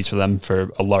missing piece for them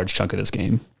for a large chunk of this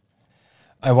game.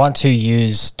 I want to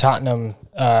use Tottenham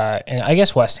and I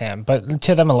guess West Ham, but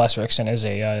to them a lesser extent as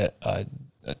a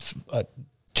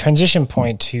transition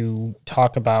point to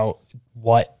talk about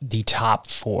what the top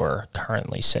 4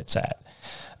 currently sits at.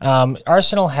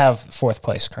 Arsenal have 4th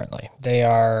place currently. They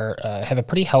are have a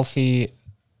pretty healthy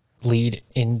lead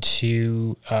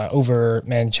into over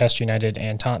Manchester United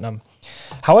and Tottenham.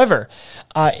 However,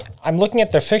 I'm looking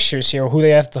at their fixtures here, who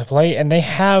they have to play, and they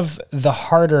have the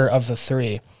harder of the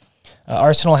 3.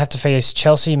 Arsenal have to face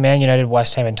Chelsea, Man United,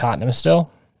 West Ham, and Tottenham still.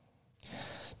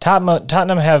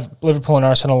 Tottenham have Liverpool and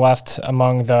Arsenal left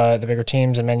among the bigger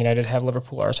teams, and Man United have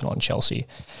Liverpool, Arsenal, and Chelsea.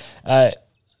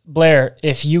 Blair,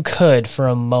 if you could for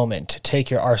a moment take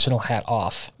your Arsenal hat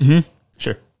off. Mm-hmm.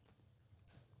 Sure.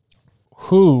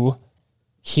 Who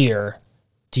here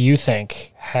do you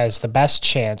think has the best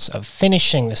chance of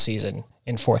finishing the season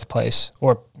in 4th place,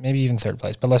 or maybe even 3rd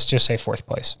place, but let's just say 4th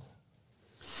place?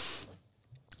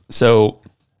 So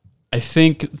I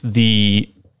think the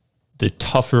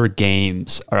tougher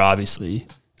games are obviously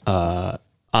on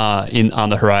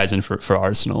the horizon for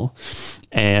Arsenal.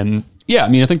 And yeah, I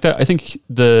mean, I think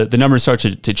the numbers start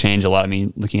to change a lot. I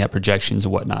mean, looking at projections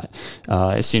and whatnot,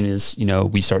 as soon as,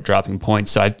 we start dropping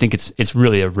points. So I think it's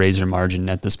really a razor margin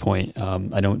at this point.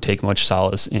 I don't take much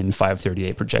solace in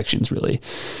 538 projections really,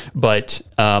 but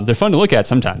they're fun to look at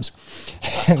sometimes.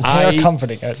 They're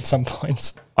comforting at some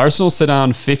points. Arsenal sit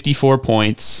on 54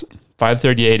 points.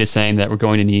 538 is saying that we're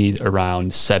going to need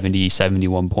around 70,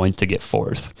 71 points to get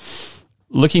 4th.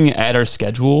 Looking at our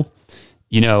schedule,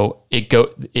 we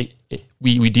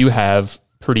do have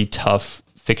pretty tough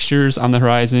fixtures on the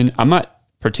horizon. I'm not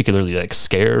particularly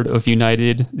scared of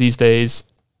United these days.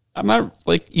 I'm not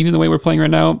even the way we're playing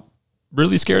right now,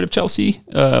 really scared of Chelsea.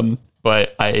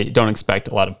 But I don't expect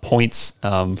a lot of points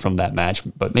from that match,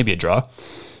 but maybe a draw.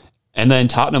 And then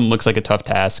Tottenham looks like a tough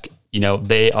task.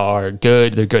 They are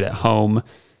good. They're good at home.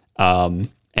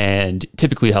 And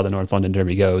typically how the North London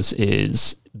Derby goes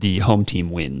is the home team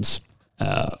wins,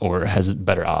 or has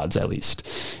better odds at least.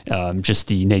 Just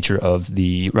the nature of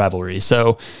the rivalry.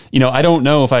 So, I don't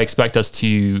know if I expect us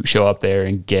to show up there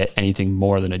and get anything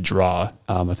more than a draw.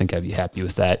 I think I'd be happy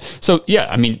with that. So yeah,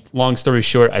 I mean, long story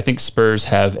short, I think Spurs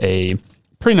have a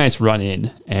pretty nice run in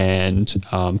and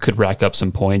could rack up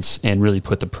some points and really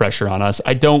put the pressure on us.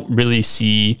 I don't really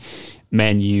see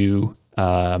Man U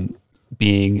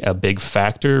being a big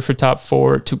factor for top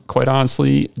 4, to quite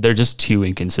honestly. They're just too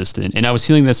inconsistent. And I was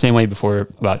feeling the same way before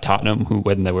about Tottenham, who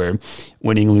when they were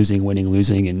winning,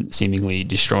 losing, and seemingly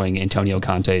destroying Antonio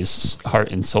Conte's heart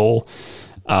and soul.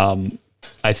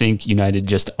 I think United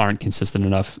just aren't consistent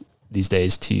enough these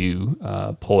days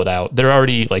to pull it out. They're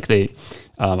already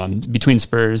between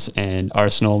Spurs and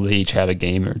Arsenal, they each have a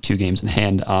game or 2 games in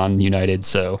hand on United.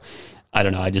 So I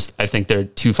don't know. I think they're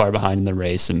too far behind in the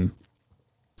race, and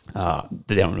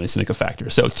they don't really make a factor.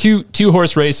 So two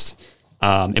horse race.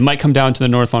 It might come down to the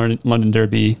North London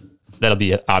Derby. That'll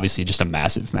be obviously just a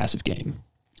massive, massive game.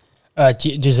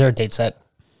 Is there a date set?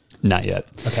 Not yet.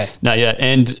 Okay. Not yet.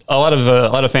 And a lot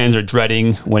of fans are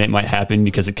dreading when it might happen,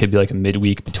 because it could be like a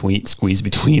midweek squeeze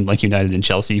between United and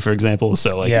Chelsea, for example.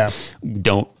 So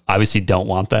don't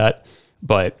want that.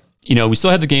 But, we still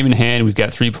have the game in hand. We've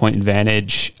got 3-point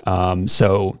advantage.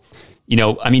 So,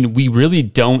 we really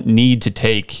don't need to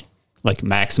take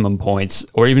maximum points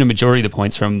or even a majority of the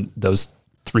points from those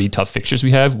 3 tough fixtures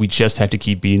we have. We just have to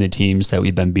keep beating the teams that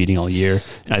we've been beating all year,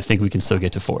 and I think we can still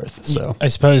get to 4th. So I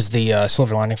suppose the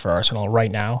silver lining for Arsenal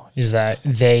right now is that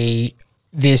they're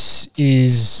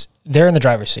in the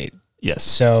driver's seat. Yes.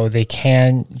 So they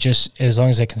can just, as long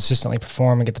as they consistently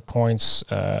perform and get the points,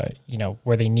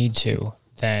 where they need to,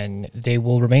 then they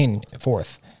will remain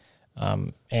 4th,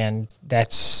 and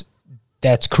that's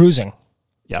cruising.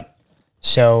 Yeah.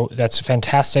 So that's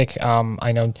fantastic.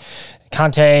 I know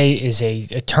Conte is a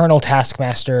eternal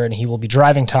taskmaster, and he will be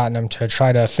driving Tottenham to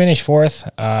try to finish 4th.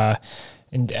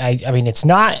 And I mean, it's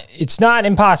not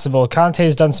impossible. Conte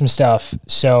has done some stuff,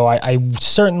 so I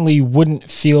certainly wouldn't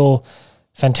feel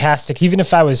fantastic, even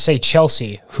if I was, say,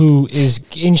 Chelsea, who is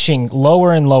inching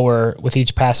lower and lower with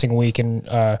each passing week in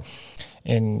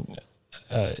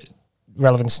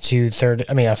relevance to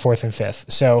 4th and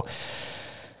 5th. So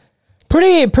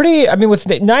pretty. I mean, with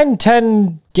 9 and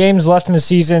 10 games left in the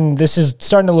season, this is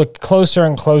starting to look closer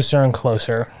and closer and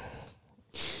closer.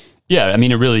 Yeah, I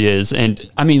mean, it really is.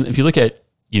 And I mean, if you look at,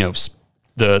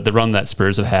 the run that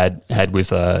Spurs have had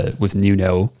with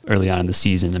Nuno early on in the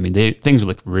season. I mean, things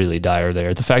look really dire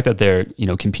there. The fact that they're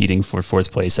competing for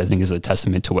fourth place, I think, is a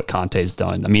testament to what Conte's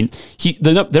done. I mean,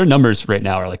 their numbers right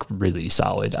now are like really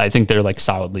solid. I think they're like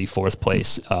solidly fourth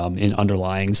place in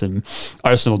underlyings, and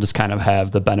Arsenal just kind of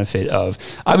have the benefit of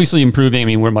obviously improving. I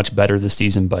mean, we're much better this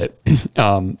season, but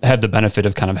have the benefit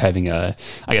of kind of having a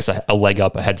leg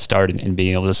up, a head start, and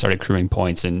being able to start accruing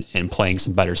points and playing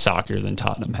some better soccer than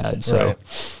Tottenham had. So. Right.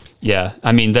 Yeah,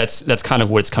 I mean, that's kind of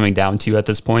what it's coming down to at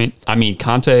this point. I mean,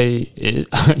 Conte,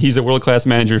 he's a world-class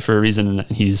manager for a reason, and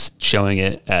he's showing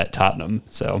it at Tottenham.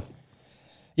 So,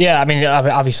 yeah, I mean,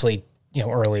 obviously,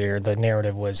 earlier the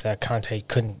narrative was that Conte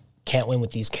can't win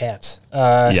with these cats.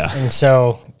 And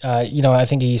so, I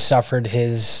think he suffered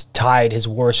his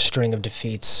worst string of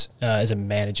defeats as a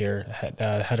manager,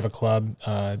 head of a club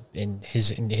in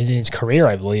his career,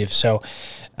 I believe. So,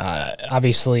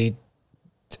 obviously,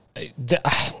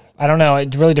 I don't know.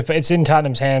 It really it's in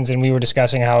Tottenham's hands, and we were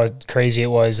discussing how crazy it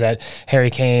was that Harry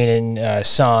Kane and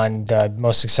Son, the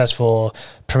most successful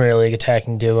Premier League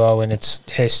attacking duo in its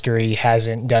history,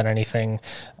 hasn't done anything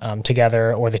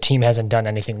together, or the team hasn't done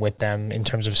anything with them in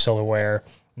terms of silverware,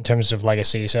 in terms of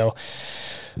legacy. So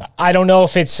I don't know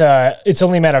if it's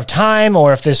only a matter of time,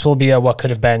 or if this will be a what could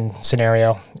have been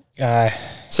scenario.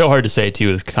 So hard to say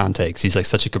too with Conte, because he's like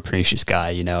such a capricious guy.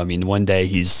 I mean, one day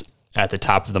he's at the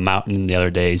top of the mountain, and the other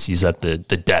days he's at the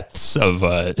depths of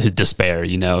despair,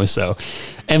 So,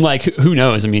 and like, who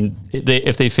knows? I mean,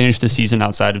 if they finish the season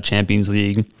outside of Champions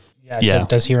League,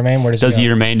 does he remain? Where does he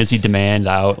remain? Does he demand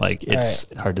out? Like,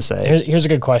 it's hard to say. Here's a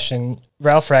good question.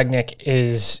 Ralph Rangnick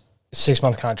is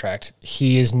 6-month contract.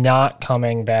 He is not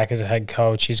coming back as a head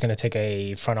coach. He's going to take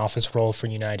a front office role for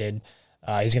United.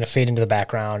 He's going to fade into the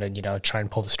background and, try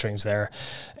and pull the strings there.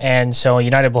 And so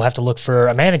United will have to look for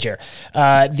a manager.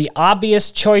 The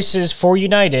obvious choices for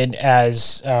United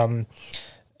as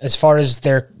far as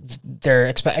their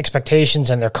expectations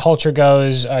and their culture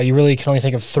goes, you really can only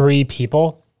think of 3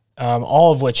 people,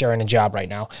 all of which are in a job right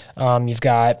now. You've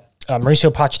got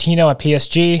Mauricio Pochettino at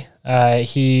PSG.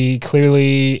 He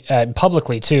clearly,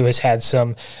 publicly too, has had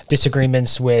some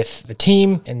disagreements with the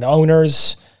team and the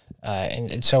owners.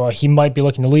 And so he might be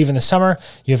looking to leave in the summer.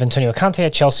 You have Antonio Conte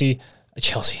at Chelsea.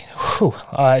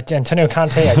 Antonio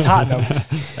Conte at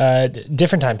Tottenham.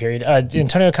 Different time period.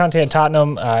 Antonio Conte at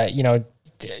Tottenham,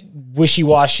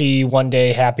 wishy-washy, one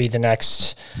day happy, the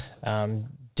next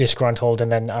disgruntled.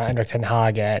 And then Erik ten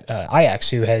Hag at Ajax,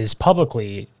 who has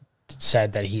publicly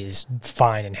said that he is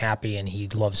fine and happy and he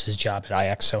loves his job at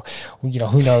Ajax. So,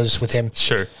 who knows with him?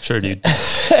 Sure, dude.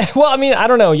 Well, I mean, I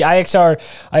don't know. Ajax are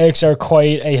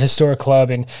quite a historic club,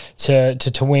 and to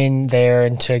win there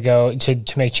and to go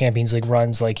to make Champions League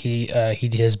runs like he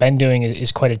has been doing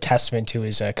is quite a testament to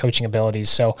his coaching abilities.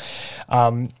 So,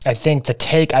 I think the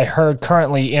take I heard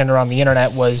currently in around the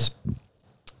internet was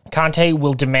Conte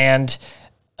will demand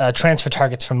transfer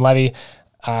targets from Levy.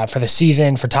 For the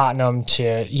season, for Tottenham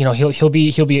to, he'll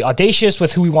be audacious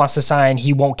with who he wants to sign.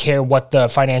 He won't care what the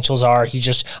financials are.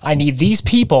 I need these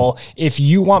people if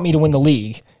you want me to win the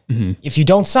league. Mm-hmm. If you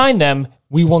don't sign them,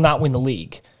 we will not win the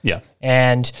league. Yeah.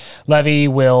 And Levy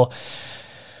will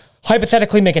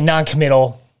hypothetically make a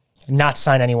non-committal, not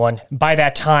sign anyone. By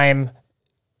that time,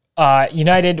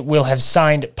 United will have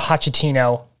signed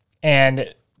Pochettino,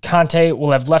 and Conte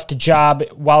will have left a job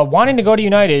while wanting to go to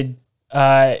United,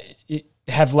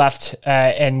 have left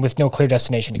and with no clear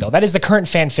destination to go. That is the current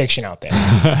fan fiction out there.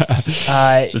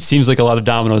 It seems like a lot of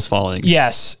dominoes falling.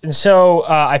 Yes. And so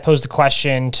I posed the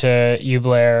question to you,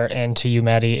 Blair, and to you,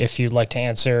 Maddie, if you'd like to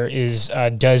answer, is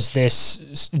does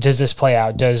this play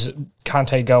out? Does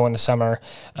Conte go in the summer?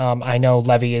 I know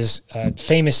Levy is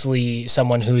famously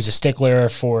someone who's a stickler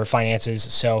for finances,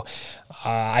 so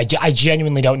I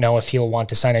genuinely don't know if he'll want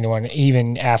to sign anyone,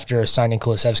 even after signing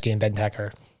Kulusevski and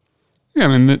Bentancur. Yeah,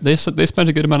 I mean, they spent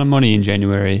a good amount of money in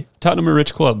January. Tottenham are a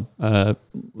rich club.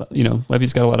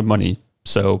 Levy's got a lot of money.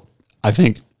 So I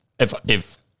think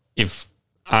if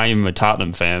I'm a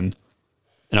Tottenham fan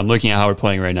and I'm looking at how we're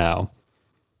playing right now,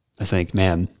 I think,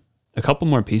 man, a couple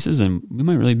more pieces and we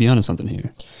might really be onto something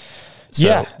here. So,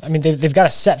 yeah, I mean, they've got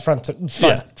a set front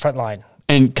line.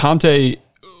 And Conte,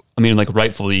 I mean, like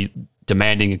rightfully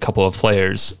demanding a couple of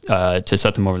players to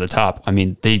set them over the top. I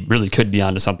mean, they really could be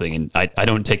onto something, and I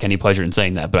don't take any pleasure in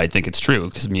saying that, but I think it's true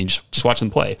because, I mean, just watch them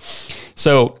play.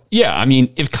 So, yeah, I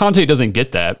mean, if Conte doesn't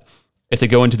get that, if they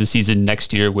go into the season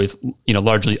next year with,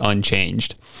 largely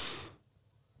unchanged,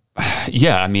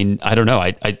 yeah, I mean, I don't know.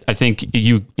 I think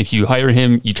if you hire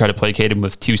him, you try to placate him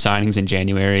with 2 signings in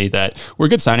January that were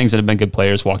good signings and have been good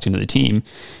players walked into the team,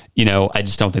 I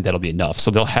just don't think that'll be enough.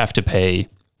 So they'll have to pay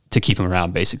to keep him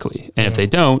around, basically. And if they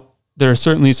don't, there are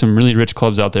certainly some really rich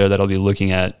clubs out there that'll be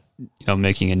looking at,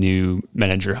 making a new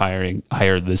manager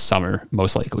hire this summer,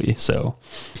 most likely. So,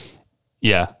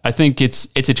 yeah, I think it's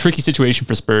a tricky situation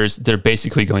for Spurs. They're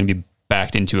basically going to be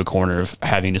backed into a corner of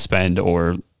having to spend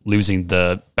or losing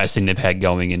the best thing they've had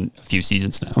going in a few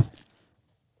seasons now.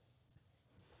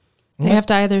 They have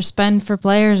to either spend for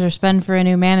players or spend for a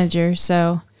new manager,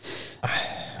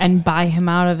 and buy him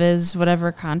out of his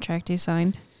whatever contract he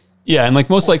signed. Yeah, and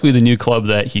most likely the new club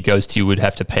that he goes to would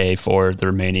have to pay for the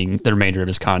remainder of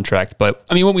his contract. But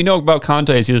I mean, what we know about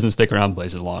Conte is he doesn't stick around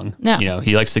places long. No.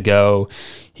 He likes to go,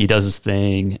 he does his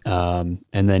thing, and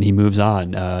then he moves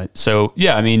on. So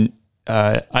yeah, I mean,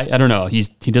 I don't know. He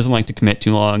doesn't like to commit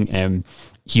too long, and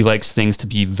he likes things to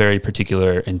be very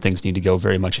particular, and things need to go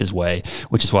very much his way,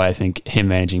 which is why I think him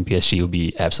managing PSG would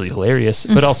be absolutely hilarious,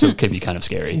 but also could be kind of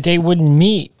scary. They wouldn't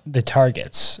meet the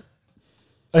targets.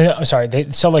 I'm sorry.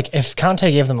 If Conte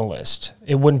gave them a list,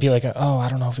 it wouldn't be like, oh, I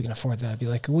don't know if we can afford that. It'd be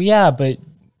like, well, yeah, but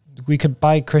we could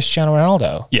buy Cristiano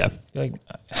Ronaldo. Yeah. And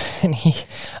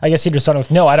I guess he'd respond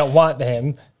with, no, I don't want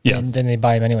him. Yeah. And then they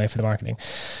buy him anyway for the marketing.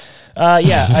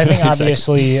 Yeah, I think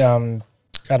obviously,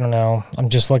 I don't know. I'm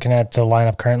just looking at the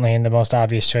lineup currently, and the most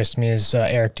obvious choice to me is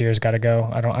Eric Dier's got to go.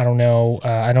 I don't know.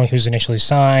 I know he was initially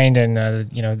signed,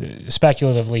 and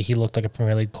speculatively he looked like a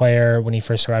Premier League player when he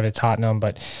first arrived at Tottenham.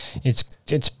 But it's.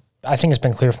 I think it's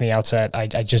been clear from the outset.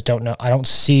 I just don't know. I don't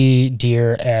see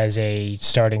Dier as a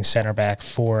starting center back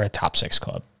for a top 6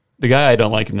 club. The guy I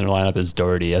don't like in their lineup is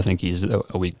Doherty. I think he's a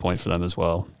weak point for them as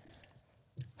well.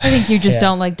 I think you just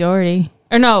don't like Doherty.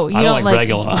 Or no, you don't like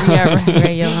Reguilon. Yeah,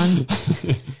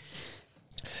 Reguilon.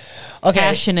 Okay.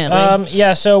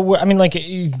 Passionately. So I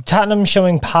mean, Tottenham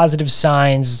showing positive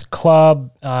signs,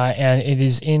 club, and it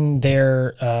is in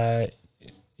their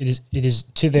it is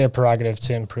to their prerogative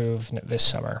to improve this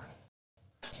summer.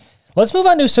 Let's move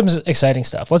on to some exciting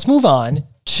stuff. Let's move on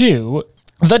to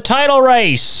the title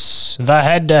race, the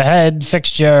head-to-head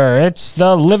fixture. It's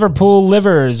the Liverpool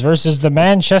Livers versus the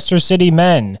Manchester City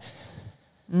Men.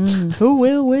 Who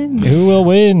will win? Who will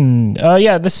win?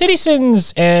 The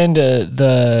Citizens and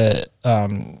the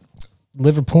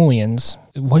Liverpoolians.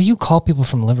 What do you call people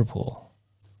from Liverpool?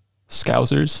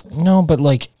 Scousers? No, but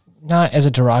not as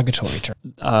a derogatory term.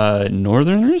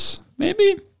 Northerners,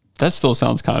 maybe? That still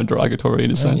sounds kind of derogatory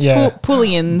in a sense. Yeah.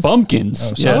 Poolians.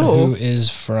 Bumpkins. Who is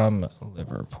from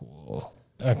Liverpool?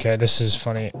 Okay, this is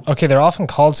funny. Okay, they're often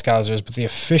called Scousers, but the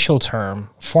official term,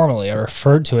 formally, are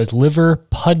referred to as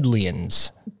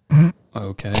Liverpudlians.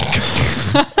 Okay.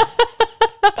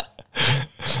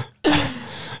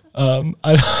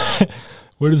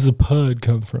 Where does the pud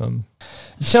come from?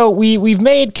 So we've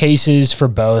made cases for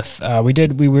both. We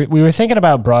were thinking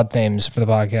about broad themes for the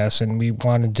podcast, and we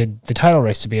wanted the title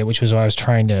race to be it, which was why I was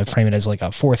trying to frame it as like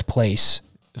a fourth place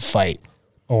fight,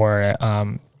 or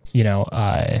I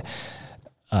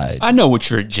know what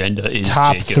your agenda is,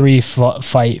 top Jacob. 3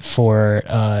 fight for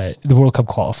the World Cup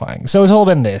qualifying. So it's all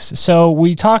been this. So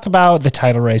we talk about the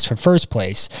title race for first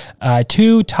place,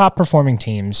 2 top performing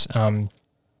teams.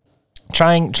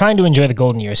 Trying to enjoy the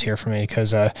golden years here for me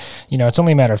because, it's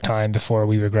only a matter of time before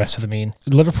we regress to the mean.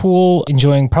 Liverpool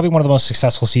enjoying probably one of the most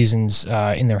successful seasons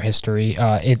in their history,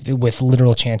 with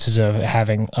literal chances of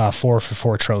having 4 for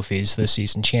 4 trophies this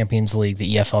season. Champions League,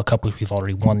 the EFL Cup, which we've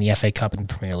already won, the FA Cup, and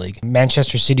the Premier League.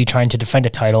 Manchester City trying to defend a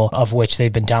title of which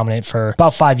they've been dominant for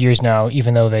about 5 years now,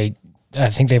 even though I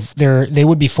think they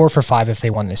would be 4 for 5 if they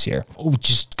won this year.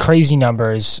 Just crazy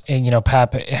numbers, and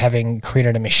Pep having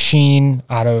created a machine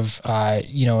out of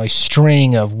a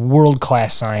string of world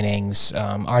class signings,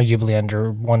 arguably under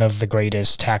one of the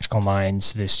greatest tactical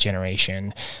minds this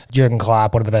generation. Jurgen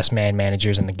Klopp, one of the best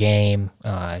managers in the game,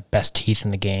 best teeth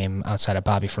in the game outside of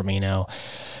Bobby Firmino.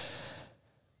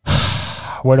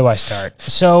 Where do I start?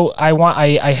 So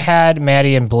I had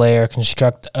Maddie and Blair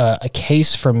construct a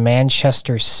case for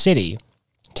Manchester City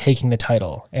taking the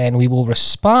title, and I will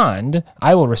respond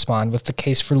with the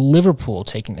case for Liverpool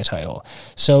taking the title.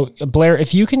 So Blair,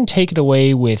 if you can take it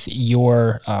away with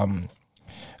your,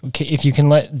 if you can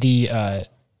let the,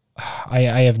 I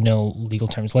have no legal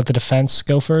terms. Let the defense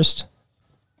go first,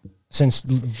 since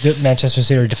Manchester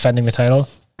City are defending the title.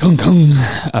 Kung kung.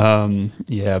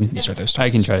 Yeah, I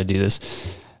can try to do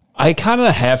this. I kind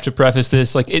of have to preface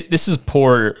this. This is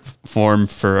poor form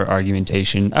for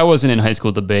argumentation. I wasn't in high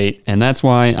school debate, and that's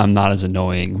why I'm not as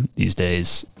annoying these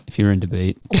days. If you're in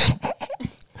debate,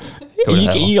 what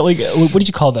did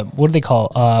you call them? What do they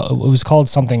call? It was called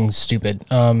something stupid.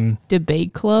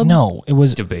 Debate club? No, it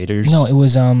was debaters. No, it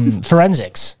was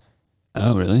forensics.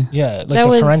 Oh, really? Yeah, like That the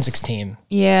was- forensics team.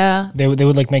 Yeah. They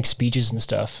would like make speeches and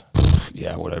stuff.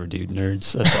 Yeah, whatever, dude.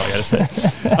 Nerds. That's all I gotta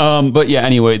say. But yeah,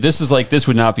 anyway, this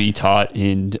would not be taught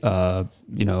in, if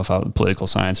I was political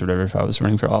science or whatever, if I was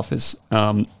running for office.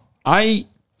 I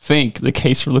think the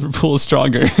case for Liverpool is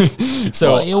stronger.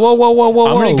 So whoa.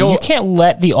 I'm gonna go- You can't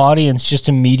let the audience just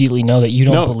immediately know that you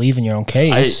don't No. believe in your own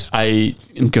case. I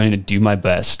am going to do my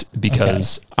best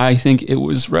because I think it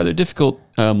was rather difficult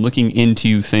looking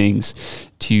into things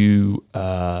to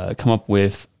come up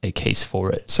with a case for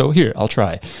it. So here, I'll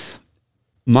try.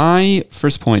 My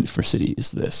first point for City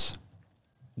is this.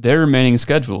 Their remaining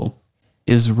schedule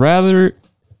is rather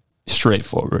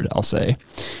straightforward, I'll say.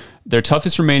 Their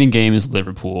toughest remaining game is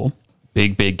Liverpool.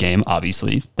 Big game,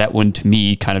 obviously. That one, to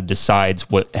me, kind of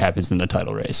decides what happens in the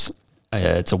title race.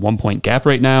 It's a 1-point gap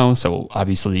right now, so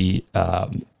obviously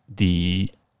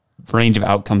the range of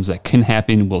outcomes that can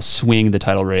happen will swing the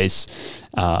title race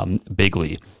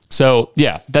bigly. So,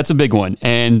 yeah, that's a big one.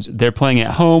 And they're playing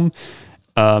at home.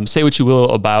 Say what you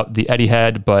will about the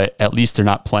Etihad, but at least they're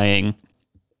not playing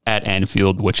at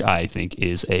Anfield, which I think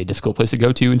is a difficult place to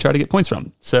go to and try to get points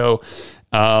from. So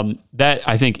that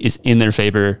I think is in their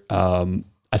favor.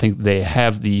 I think they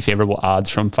have the favorable odds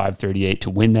from 538 to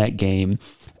win that game.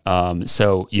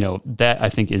 So, that I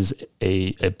think is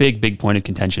a big point of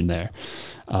contention there.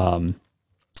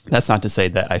 That's not to say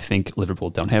that I think Liverpool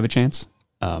don't have a chance,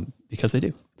 because they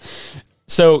do.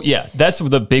 So yeah, that's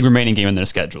the big remaining game in their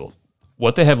schedule.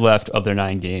 What they have left of their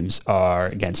 9 games are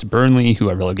against Burnley,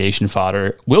 who are relegation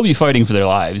fodder, will be fighting for their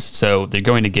lives. So they're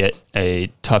going to get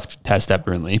a tough test at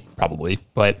Burnley, probably.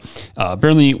 But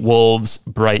Burnley, Wolves,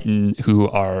 Brighton, who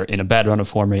are in a bad run of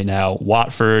form right now,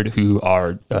 Watford, who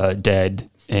are dead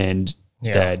and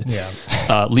dead.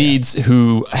 Yeah. Leeds,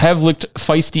 who have looked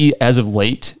feisty as of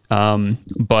late,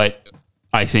 but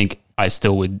I think I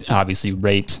still would obviously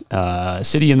rate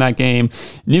City in that game.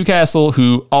 Newcastle,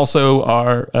 who also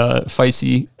are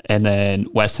feisty, and then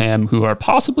West Ham, who are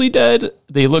possibly dead.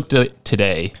 They looked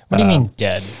today. What do you mean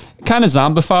dead? Kind of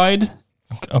zombified,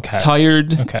 Okay.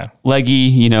 tired, Okay.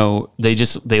 leggy.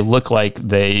 They look like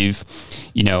they've,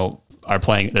 they're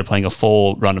playing a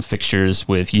full run of fixtures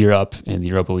with Europe and the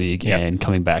Europa League and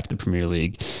coming back to the Premier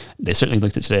League. They certainly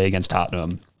looked at today against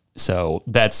Tottenham. So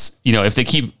that's, if they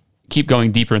keep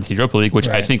going deeper into the Europa League, which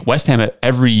I think West Ham have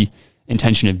every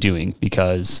intention of doing,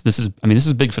 because this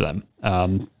is big for them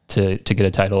to get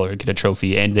a title or get a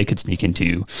trophy, and they could sneak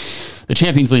into the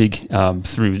Champions League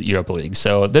through the Europa League.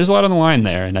 So there's a lot on the line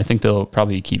there, and I think they'll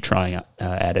probably keep trying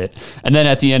at it. And then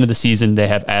at the end of the season, they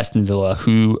have Aston Villa,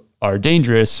 who are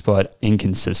dangerous but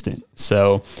inconsistent.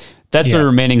 So that's their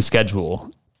remaining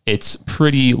schedule. It's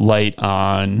pretty light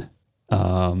on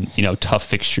tough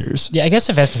fixtures. Yeah, I guess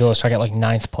if Aston Villa start at like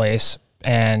 9th place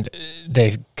and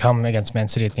they come against Man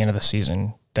City at the end of the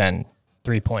season, then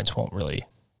 3 points won't really.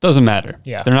 Doesn't matter.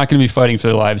 Yeah. They're not going to be fighting for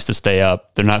their lives to stay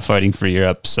up. They're not fighting for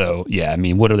Europe. So yeah,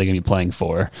 what are they going to be playing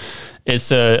for?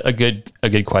 It's a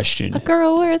good question. A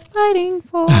girl worth fighting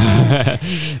for.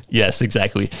 Yes,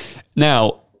 exactly.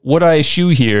 Now, what I eschew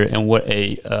here and what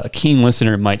a keen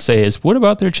listener might say is, what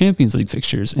about their Champions League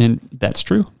fixtures? And that's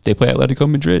true. They play Atletico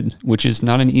Madrid, which is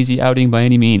not an easy outing by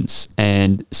any means.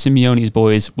 And Simeone's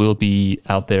boys will be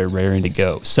out there raring to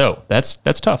go. So that's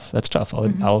tough. That's tough.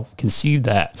 I'll concede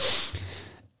that.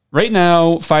 Right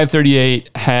now,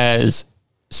 538 has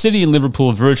City and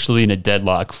Liverpool virtually in a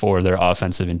deadlock for their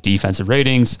offensive and defensive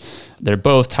ratings. They're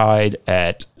both tied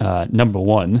at number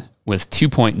 1 with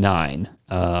 2.9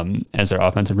 as their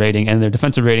offensive rating, and their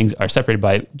defensive ratings are separated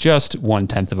by just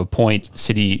 1/10 of a point.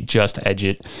 City just edge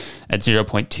it at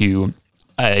 0.2.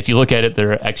 If you look at it,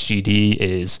 their XGD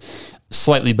is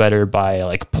slightly better by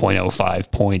like 0.05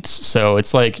 points. So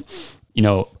it's like,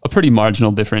 a pretty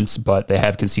marginal difference, but they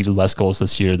have conceded less goals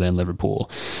this year than Liverpool.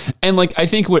 And I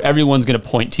think what everyone's going to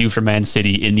point to for Man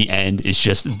City in the end is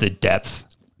just the depth.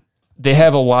 They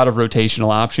have a lot of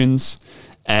rotational options,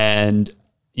 and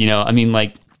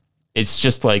it's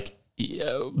just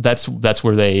that's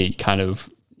where they kind of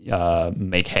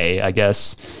make hay, I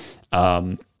guess.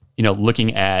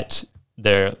 Looking at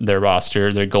their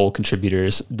roster, their goal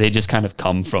contributors, they just kind of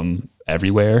come from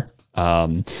everywhere.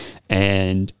 They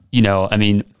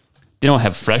don't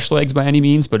have fresh legs by any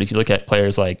means, but if you look at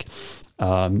players like,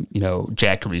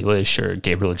 Jack Grealish or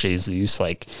Gabriel Jesus,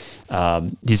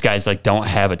 these guys don't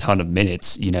have a ton of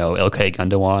minutes, Ilkay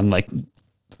Gundogan,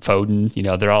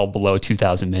 Foden, they're all below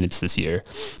 2,000 minutes this year.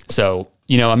 So,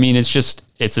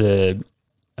 it's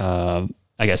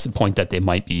I guess a point that they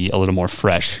might be a little more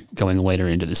fresh going later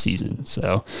into the season.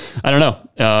 So I don't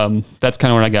know. That's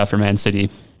kind of what I got for Man City.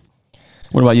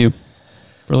 What about you?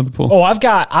 for Liverpool? Oh, I've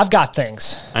got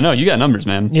things. I know you got numbers,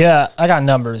 man. Yeah, I got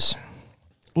numbers.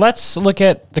 Let's look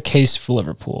at the case for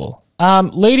Liverpool.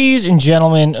 Ladies and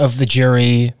gentlemen of the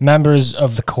jury, members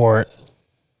of the court,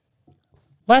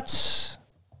 let's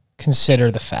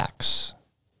consider the facts.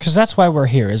 Because that's why we're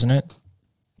here, isn't it?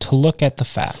 To look at the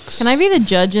facts. Can I be the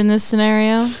judge in this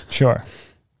scenario? Sure.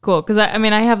 Cool, because I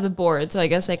mean, I have the board, so I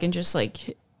guess I can just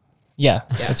like... Yeah,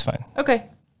 that's fine. Okay.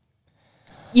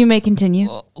 You may continue.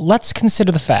 Let's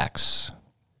consider the facts.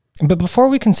 But before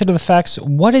we consider the facts,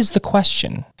 what is the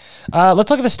question? Let's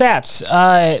look at the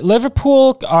stats.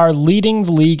 Liverpool are leading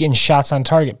the league in shots on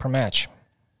target per match.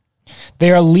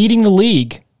 They are leading the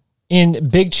league in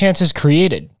big chances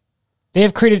created. They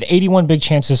have created 81 big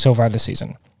chances so far this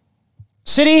season.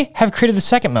 City have created the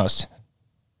second most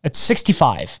at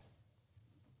 65.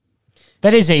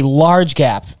 That is a large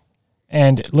gap.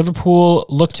 And Liverpool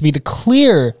look to be the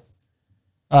clear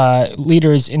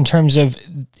leaders in terms of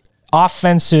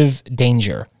offensive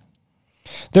danger.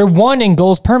 They're 1 in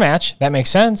goals per match. That makes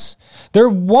sense. They're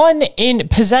 1 in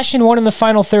possession, 1 in the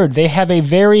final third. They have a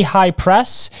very high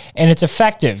press, and it's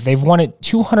effective. They've won it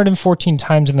 214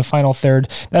 times in the final third.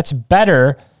 That's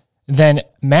better than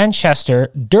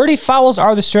Manchester. Dirty fouls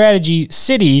are the strategy.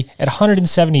 City at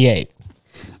 178.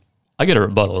 I get a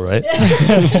rebuttal, right?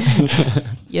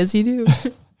 Yes, you do.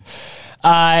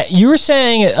 You were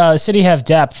saying City have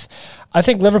depth. I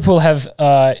think Liverpool have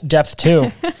depth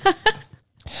too.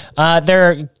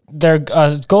 Their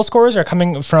goal scorers are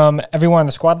coming from everyone on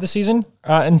the squad this season.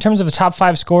 In terms of the top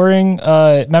 5 scoring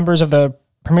members of the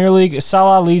Premier League,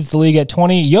 Salah leads the league at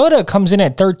 20. Yoda comes in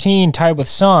at 13, tied with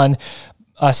Son.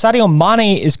 Sadio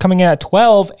Mane is coming in at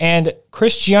 12, and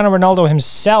Cristiano Ronaldo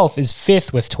himself is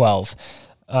 5th with 12.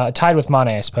 Tied with Mane,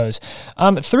 I suppose.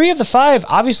 3 of the 5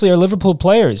 obviously are Liverpool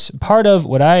players, part of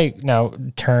what I now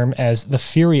term as the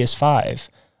Furious 5.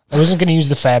 I wasn't going to use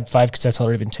the Fab 5 because that's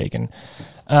already been taken.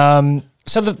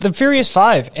 So the Furious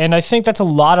 5, and I think that's a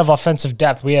lot of offensive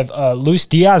depth. We have Luis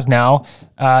Diaz now,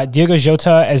 Diego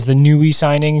Jota as the new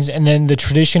signings, and then the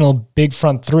traditional big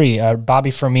front 3, Bobby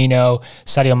Firmino,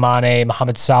 Sadio Mane,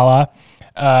 Mohamed Salah.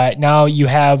 Now you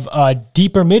have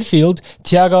deeper midfield,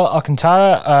 Thiago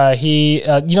Alcantara. He,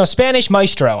 Spanish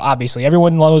maestro, obviously.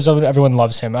 Everyone loves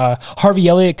him. Harvey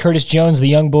Elliott, Curtis Jones, the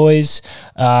young boys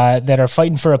that are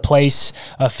fighting for a place.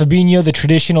 Fabinho, the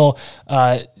traditional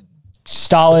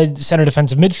stolid center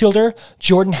defensive midfielder.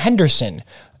 Jordan Henderson,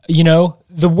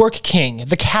 the work king,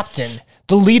 the captain,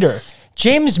 the leader.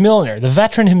 James Milner, the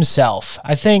veteran himself.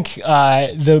 I think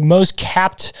the most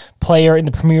capped player in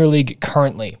the Premier League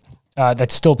currently.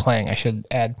 That's still playing, I should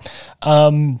add.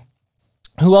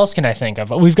 Who else can I think of?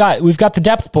 We've got the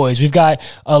depth boys. We've got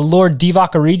Lord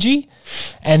Divock Origi,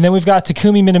 and then we've got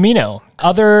Takumi Minamino.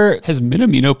 Has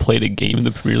Minamino played a game in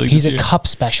the Premier League? He's a cup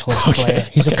specialist player.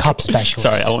 He's a cup specialist.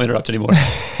 Sorry, I won't interrupt anymore.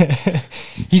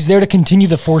 He's there to continue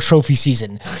the 4-trophy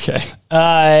season. Okay.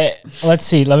 Let's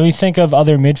see. Let me think of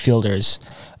other midfielders.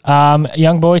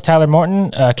 Young boy Tyler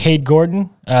Morton, Cade Gordon.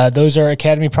 Those are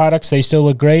academy products. They still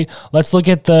look great. Let's look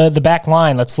at the back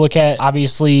line. Let's look at,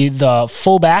 obviously, the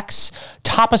fullbacks.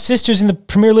 Top assisters in the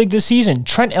Premier League this season.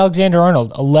 Trent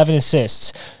Alexander-Arnold, 11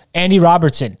 assists. Andy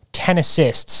Robertson, 10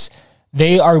 assists.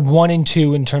 They are 1 and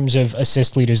 2 in terms of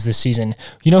assist leaders this season.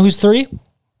 You know who's 3?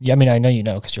 Yeah, I mean, I know you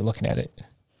know because you're looking at it.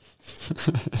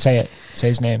 Say it. Say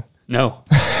his name. No.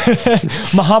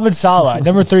 Mohamed Salah,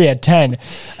 number 3 at 10.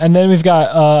 And then we've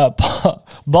got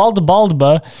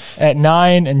Baldaba at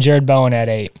 9 and Jared Bowen at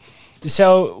 8.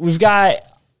 So we've got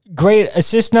great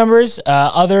assist numbers.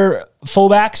 Other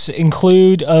fullbacks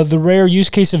include the rare use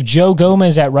case of Joe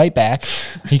Gomez at right back.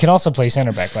 He can also play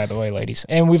center back, by the way, ladies.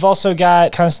 And we've also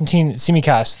got Konstantin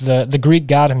Tsimikas, the Greek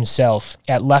god himself,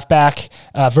 at left back.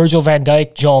 Virgil van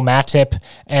Dijk, Joel Matip,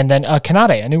 and then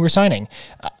Kanate, a new signing.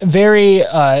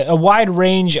 A wide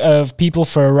range of people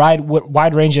for a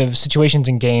wide range of situations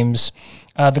and games.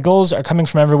 The goals are coming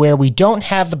from everywhere. We don't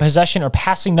have the possession or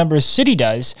passing numbers City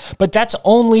does, but that's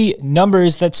only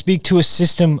numbers that speak to a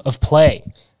system of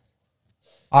play.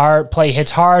 Our play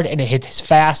hits hard and it hits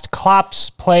fast. Klopp's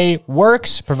play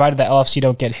works, provided that LFC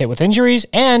don't get hit with injuries.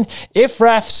 And if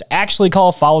refs actually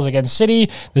call fouls against City,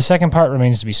 the second part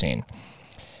remains to be seen.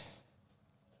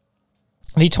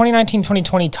 The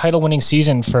 2019-2020 title-winning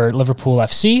season for Liverpool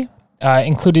FC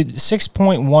included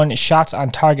 6.1 shots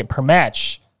on target per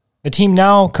match. The team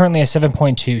now currently has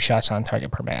 7.2 shots on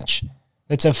target per match.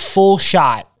 That's a full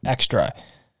shot extra.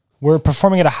 We're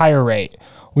performing at a higher rate.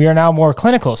 We are now more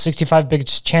clinical. 65 big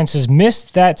chances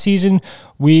missed that season.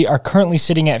 We are currently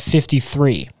sitting at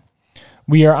 53.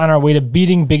 We are on our way to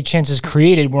beating big chances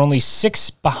created. We're only 6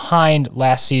 behind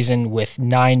last season with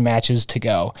 9 matches to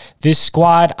go. This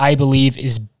squad, I believe,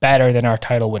 is better than our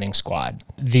title-winning squad.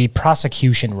 The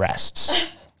prosecution rests.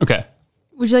 Okay.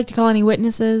 Would you like to call any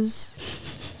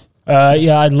witnesses?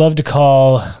 Yeah, I'd love to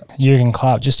call Jurgen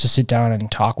Klopp just to sit down and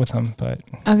talk with him, but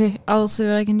Okay, I'll see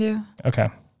what I can do. okay.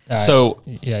 So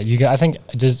Yeah, you got. I think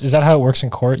is that how it works in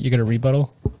court? You get a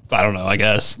rebuttal. I don't know. I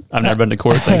guess I've never been to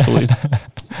court, thankfully,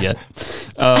 yet.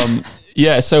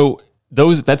 Yeah. So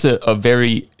that's a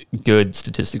very good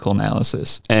statistical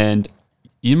analysis, and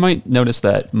you might notice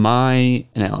that my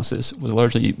analysis was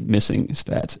largely missing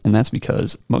stats, and that's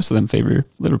because most of them favor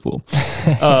Liverpool.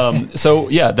 So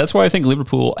yeah, that's why I think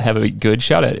Liverpool have a good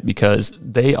shot at it, because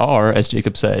they are, as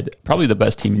Jacob said, probably the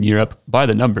best team in Europe by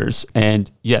the numbers, and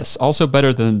yes, also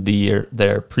better than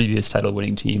their previous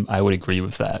title-winning team. I would agree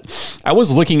with that. I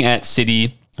was looking at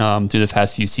City through the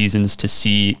past few seasons to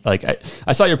see, like,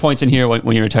 I saw your points in here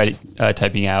when you were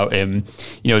typing out, and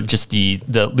just the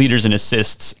leaders in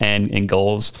assists and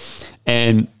goals,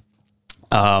 and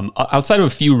outside of a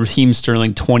few Raheem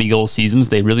Sterling 20-goal seasons,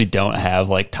 they really don't have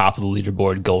like top of the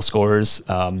leaderboard goal scorers,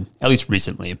 at least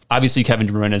recently. Obviously, Kevin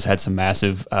De Bruyne has had some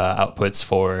massive outputs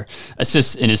for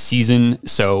assists in his season,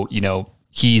 so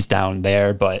he's down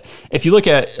there. But if you look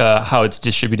at how it's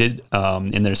distributed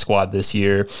in their squad this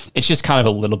year, it's just kind of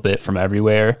a little bit from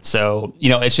everywhere. So,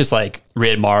 it's just like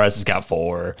Riyad Mahrez has got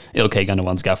 4, Ilkay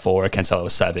Gundogan's got 4,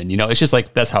 Cancelo 7. It's just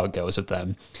like that's how it goes with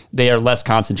them. They are less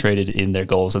concentrated in their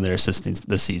goals and their assists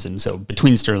this season. So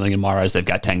between Sterling and Mahrez, they've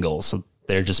got 10 goals. So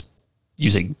they're just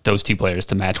using those 2 players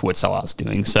to match what Salah's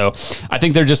doing. So I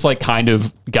think they're just like kind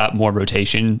of got more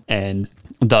rotation and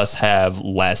thus have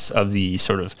less of the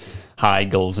sort of high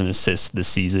goals and assists this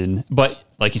season. But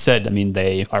like you said,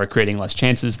 they are creating less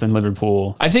chances than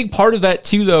Liverpool. I think part of that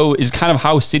too, though, is kind of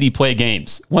how City play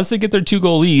games. Once they get their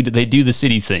 2-goal lead, they do the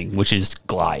City thing, which is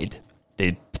glide.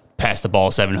 They pass the ball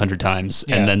 700 times,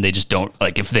 and then they just don't,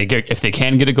 like, if they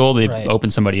can get a goal, they open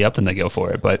somebody up, then they go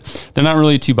for it. But they're not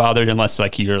really too bothered unless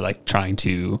like you're like trying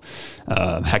to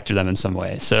hector them in some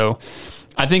way. So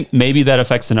I think maybe that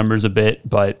affects the numbers a bit,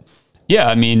 but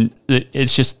yeah,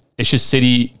 it's just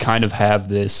City kind of have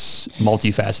this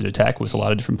multifaceted attack with a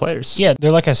lot of different players. Yeah,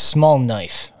 they're like a small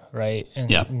knife, right?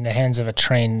 In the hands of a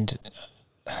trained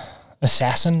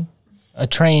assassin, a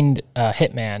trained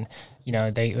hitman.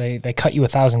 They cut you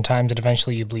 1,000 times and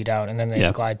eventually you bleed out, and then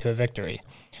they glide to a victory.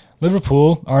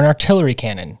 Liverpool are an artillery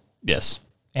cannon. Yes.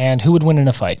 And who would win in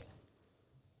a fight?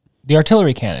 The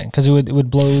artillery cannon, because it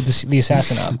would blow the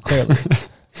assassin up, clearly.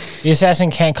 The assassin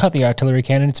can't cut the artillery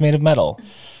cannon. It's made of metal.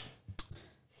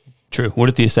 True. What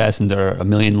if the assassins are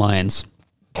 1,000,000 lions?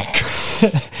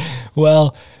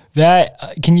 Well,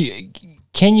 that can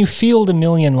you field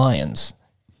 1,000,000 lions?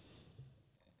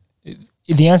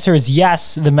 The answer is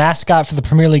yes. The mascot for the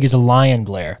Premier League is a lion,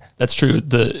 Blair. That's true.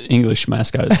 The English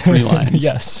mascot is 3 lions.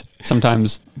 Yes.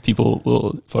 Sometimes people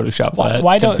will Photoshop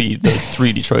that to be the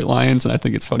 3 Detroit Lions, and I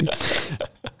think it's funny.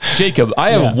 Jacob,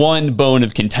 I have one bone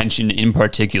of contention in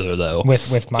particular, though.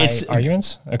 With my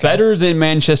arguments? Okay. Better than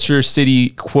Manchester City,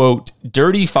 quote,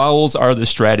 dirty fouls are the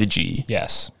strategy.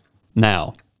 Yes.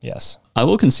 Now, yes, I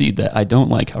will concede that I don't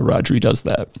like how Rodri does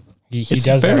that. He it's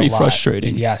does very that a lot.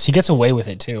 Frustrating. Yes, he gets away with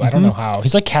it, too. Mm-hmm. I don't know how.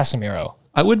 He's like Casemiro.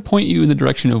 I would point you in the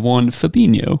direction of one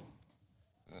Fabinho.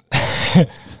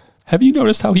 Have you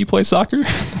noticed how he plays soccer?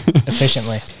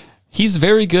 Efficiently. He's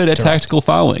very good at tactical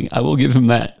fouling. I will give him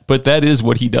that. But that is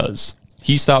what he does.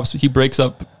 He breaks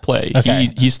up play. Okay.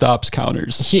 He stops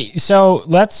counters. So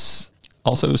let's...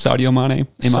 Also, Sadio Mane,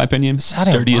 in my opinion,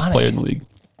 dirtiest player in the league.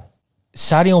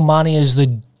 Sadio Mane is the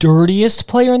dirtiest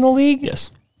player in the league?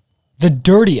 Yes. The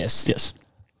dirtiest? Yes.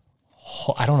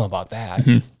 Oh, I don't know about that.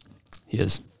 Mm-hmm. He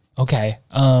is. Okay.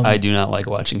 I do not like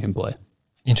watching him play.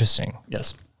 Interesting.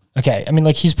 Yes. Okay.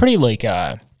 He's pretty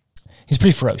he's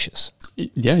pretty ferocious.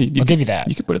 Yeah. I'll give you that.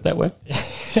 You could put it that way.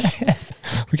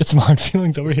 We got some hard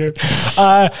feelings over here.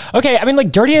 Okay.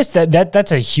 Dirtiest,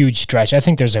 that's a huge stretch. I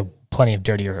think there's plenty of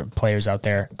dirtier players out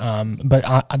there.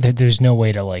 But there's no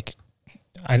way to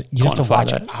you have to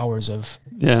watch hours of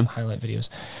highlight videos.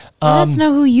 Let us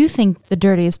know who you think the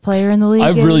dirtiest player in the league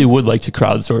is. I really would like to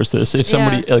crowdsource this. If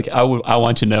somebody I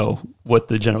want to know what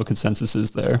the general consensus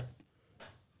is there.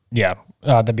 Yeah,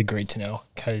 that'd be great to know,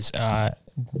 because I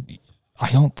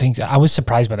don't think that I was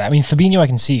surprised by that. Fabinho, I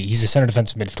can see he's a center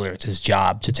defensive midfielder. It's his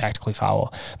job to tactically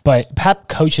foul, but Pep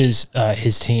coaches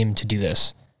his team to do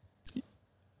this.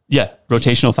 Yeah,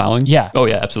 rotational fouling. Yeah. Oh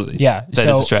yeah, absolutely. Yeah, that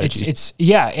is a strategy. It's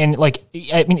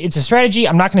it's a strategy.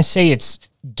 I'm not going to say it's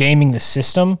gaming the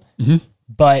system,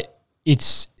 but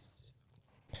it's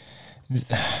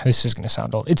this is going to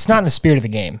sound old. It's not in the spirit of the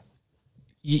game.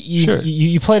 Sure.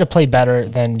 You play to play better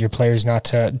than your players, not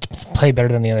to play better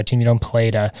than the other team. You don't play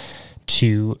to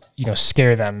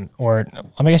scare them, or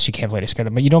I guess you can't play to scare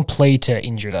them, but you don't play to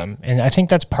injure them. And I think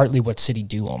that's partly what City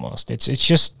do almost. It's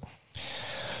just,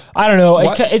 I don't know.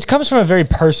 It comes from a very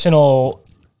personal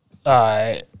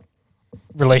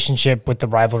relationship with the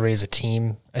rivalry as a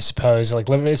team, I suppose. Like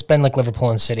it's been like Liverpool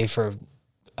and City for,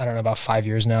 I don't know, about 5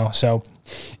 years now. So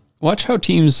watch how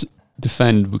teams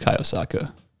defend Bukayo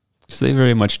Saka. Because they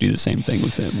very much do the same thing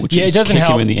with him, which is it doesn't kick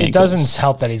help. him in the ankles. It doesn't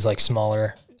help that he's like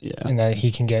smaller, and that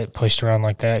he can get pushed around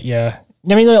like that. Yeah,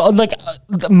 I mean, like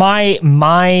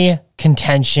my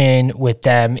contention with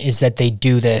them is that they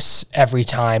do this every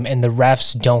time, and the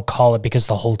refs don't call it because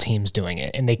the whole team's doing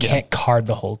it, and they can't card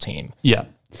the whole team. Yeah,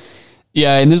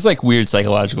 and there's like weird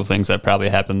psychological things that probably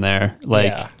happen there.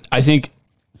 Like I think,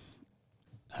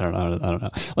 I don't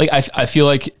know. Like I feel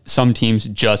like some teams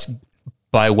just,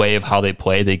 by way of how they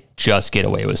play, they just get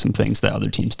away with some things that other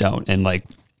teams don't. And like,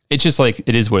 it's just like,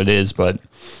 it is what it is. But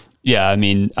yeah, I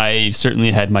mean, I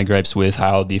certainly had my gripes with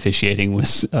how the officiating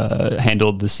was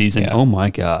handled this season. Yeah. Oh my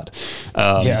God.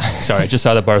 Sorry, I just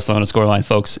saw the Barcelona scoreline,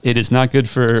 folks. It is not good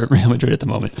for Real Madrid at the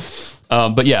moment.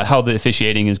 But yeah, how the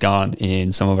officiating has gone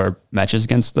in some of our matches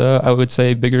against I would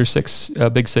say big six,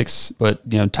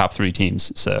 but top 3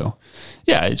 teams. So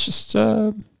yeah, it's just,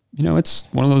 it's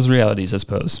one of those realities, I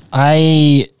suppose.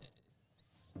 I'm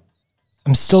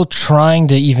still trying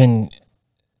to even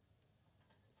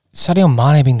Sadio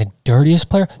Mane being the dirtiest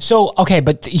player. So, okay,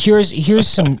 but here's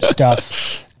some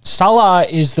stuff. Salah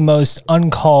is the most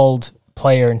uncalled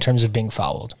player in terms of being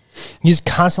fouled. He's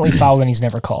constantly fouled and he's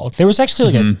never called. There was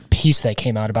actually like a piece that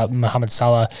came out about Mohamed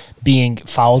Salah being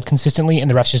fouled consistently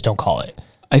and the refs just don't call it.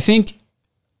 I think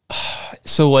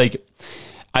so. Like,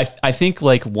 I think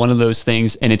like one of those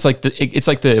things, and it's like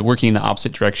the working in the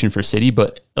opposite direction for City,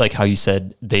 but like how you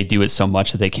said, they do it so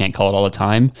much that they can't call it all the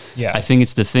time. Yeah. I think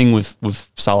it's the thing with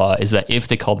Salah is that if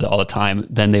they called it all the time,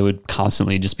 then they would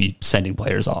constantly just be sending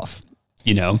players off.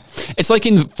 It's like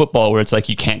in football where it's like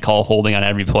you can't call holding on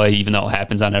every play, even though it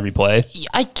happens on every play.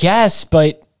 I guess,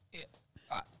 but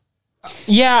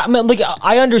yeah, I mean, like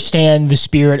I understand the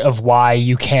spirit of why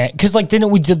you can't, because like then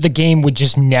the game would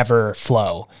just never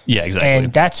flow. Yeah, exactly,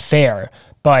 and that's fair.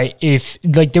 But if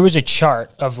like there was a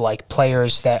chart of like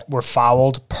players that were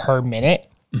fouled per minute,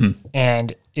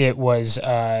 and it was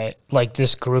like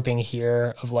this grouping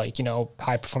here of like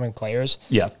high performing players.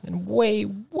 Yeah, and way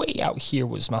out here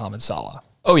was Mohamed Salah.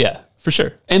 Oh yeah, for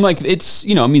sure. And like it's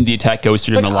the attack goes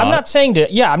through him a lot. I'm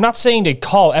not saying to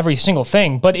call every single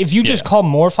thing, but if you just call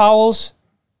more fouls,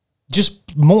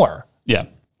 just more. Yeah.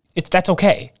 That's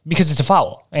okay because it's a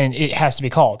foul and it has to be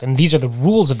called. And these are the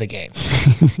rules of the game.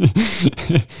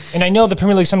 And I know the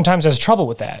Premier League sometimes has trouble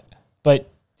with that, but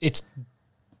it's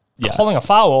calling a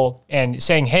foul and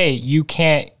saying, hey, you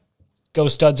can't go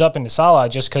studs up into Salah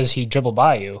just because he dribbled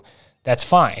by you. That's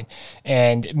fine.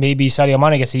 And maybe Sadio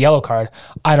Mane gets a yellow card.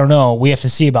 I don't know. We have to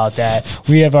see about that.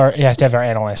 We have to have our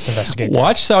analysts investigate.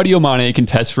 Watch Sadio Mane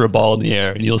contest for a ball in the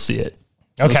air and you'll see it.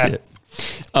 Okay.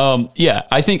 Yeah,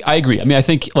 I think I agree. I mean, I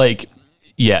think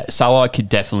Salah could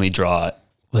definitely draw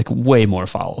like way more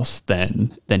fouls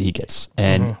than he gets.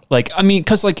 And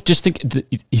because just think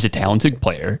he's a talented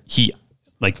player. He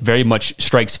like very much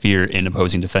strikes fear in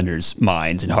opposing defenders'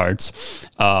 minds and hearts.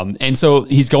 And so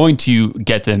he's going to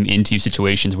get them into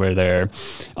situations where they're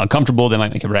uncomfortable. They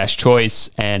might make a rash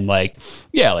choice. And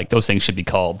those things should be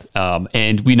called.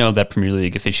 And we know that Premier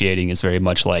League officiating is very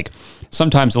much like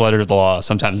sometimes the letter of the law,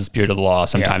 sometimes the spirit of the law,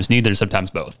 sometimes neither, sometimes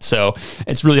both. So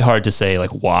it's really hard to say like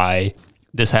why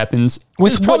this happens.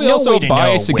 With There's probably also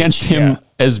bias against him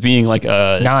as being like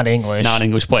a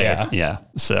non-English player. Yeah.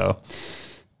 So...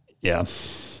 Yeah,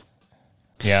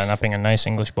 not being a nice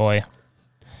English boy.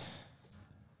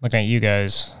 Looking at you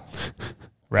guys,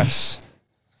 refs.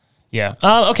 Yeah.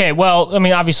 Okay, well, I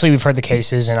mean, obviously we've heard the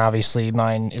cases, and obviously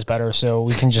mine is better, so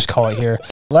we can just call it here.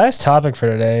 Last topic for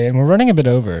today, and we're running a bit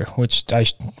over, which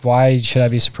why should I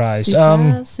be surprised?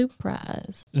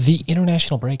 Surprise. The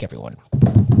international break, everyone.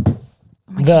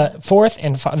 The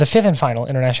fifth and final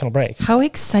international break. How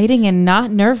exciting and not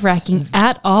nerve-wracking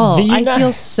at all. I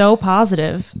feel so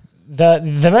positive. The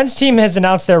men's team has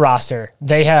announced their roster.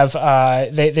 They have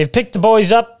they've picked the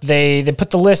boys up. They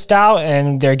put the list out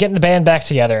and they're getting the band back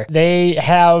together. They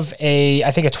have a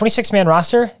 26-man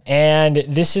roster, and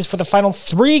this is for the final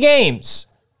 3 games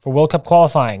for World Cup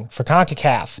qualifying for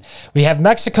CONCACAF. We have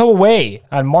Mexico away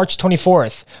on March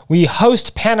 24th. We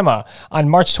host Panama on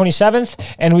March 27th,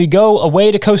 and we go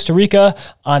away to Costa Rica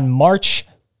on March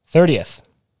 30th.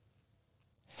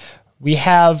 We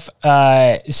have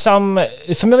some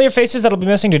familiar faces that'll be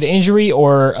missing due to injury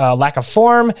or lack of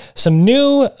form. Some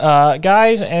new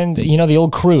guys and, the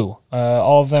old crew.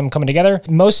 All of them coming together.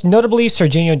 Most notably,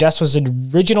 Serginho Dest was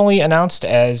originally announced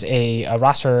as a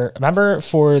roster member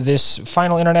for this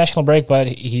final international break, but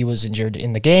he was injured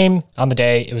in the game on the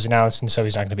day it was announced, and so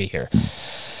he's not going to be here.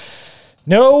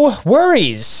 No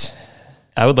worries.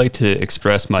 I would like to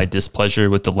express my displeasure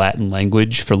with the Latin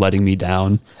language for letting me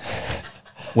down.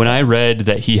 When I read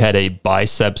that he had a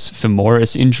biceps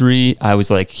femoris injury, I was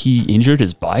like, he injured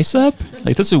his bicep?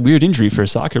 Like, that's a weird injury for a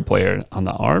soccer player on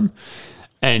the arm.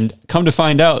 And come to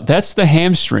find out, that's the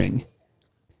hamstring.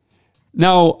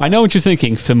 Now, I know what you're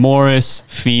thinking, femoris,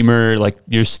 femur, like,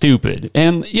 you're stupid.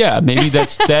 And yeah, maybe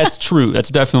that's true. That's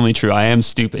definitely true. I am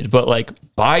stupid. But like,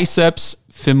 biceps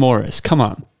femoris, come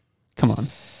on.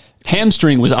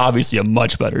 Hamstring was obviously a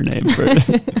much better name for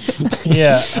it.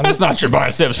 Yeah. That's not your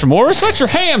biceps femoris, that's your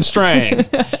hamstring.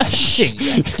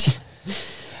 Shit.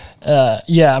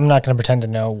 Yeah, I'm not going to pretend to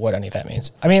know what any of that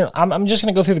means. I mean, I'm just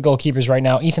going to go through the goalkeepers right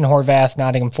now. Ethan Horvath,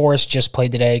 Nottingham Forest, just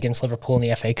played today against Liverpool in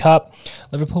the FA Cup.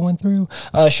 Liverpool went through.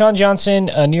 Sean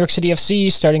Johnson, New York City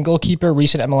FC, starting goalkeeper,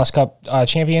 recent MLS Cup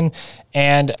champion.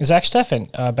 And Zach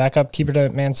Steffen, backup keeper to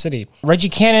Man City. Reggie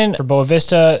Cannon for Boa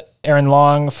Vista. Aaron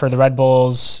Long for the Red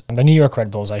Bulls, the New York Red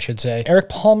Bulls, I should say. Eric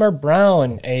Palmer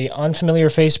Brown, a unfamiliar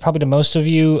face probably to most of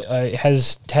you,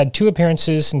 has had 2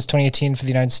 appearances since 2018 for the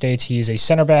United States. He is a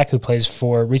center back who plays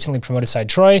for recently promoted side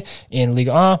Troy in Ligue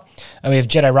 1. We have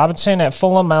Jedi Robinson at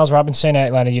Fulham, Miles Robinson at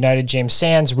Atlanta United, James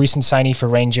Sands, recent signee for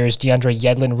Rangers, DeAndre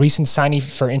Yedlin, recent signee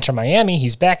for Inter Miami.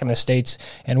 He's back in the States,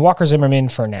 and Walker Zimmerman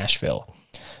for Nashville.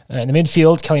 In the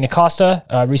midfield, Kelly Acosta,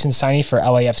 recent signee for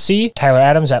LAFC. Tyler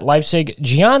Adams at Leipzig.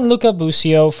 Gianluca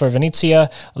Busio for Venezia.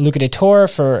 Luca de Tor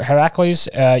for Heracles.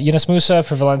 Yunus Musa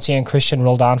for Valencia. And Christian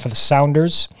Roldan for the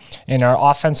Sounders. In our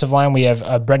offensive line, we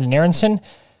have Brendan Aronson,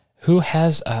 who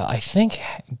has, I think,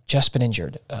 just been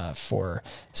injured for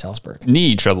Salzburg.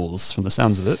 Knee troubles from the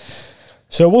sounds of it.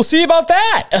 So we'll see about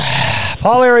that.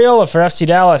 Paul Areola for FC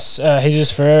Dallas.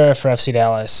 Jesus Ferreira for FC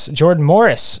Dallas. Jordan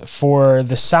Morris for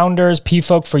the Sounders.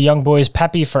 P-Folk for Young Boys.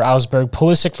 Pepe for Augsburg.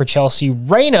 Pulisic for Chelsea.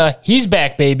 Reyna, he's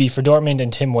back, baby, for Dortmund.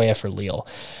 And Tim Weah for Lille.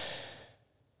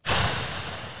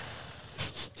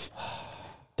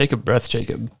 Take a breath,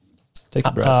 Jacob. Take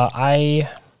a breath.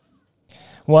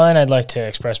 I'd like to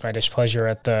express my displeasure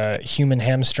at the human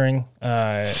hamstring.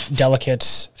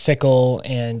 Delicate, fickle,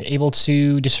 and able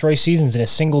to destroy seasons in a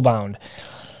single bound.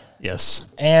 Yes.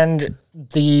 And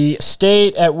the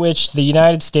state at which the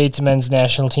United States men's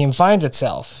national team finds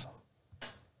itself.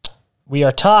 We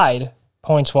are tied,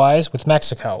 points-wise, with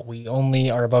Mexico. We only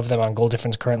are above them on goal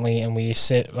difference currently, and we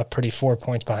sit a pretty 4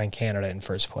 points behind Canada in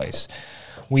first place.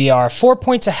 We are 4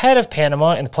 points ahead of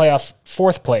Panama in the playoff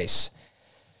fourth place.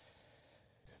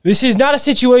 This is not a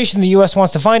situation the U.S.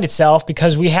 wants to find itself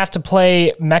because we have to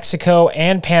play Mexico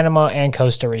and Panama and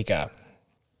Costa Rica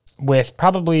with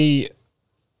probably,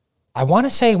 I want to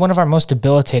say, one of our most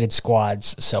debilitated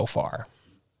squads so far.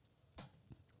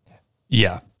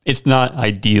 Yeah, it's not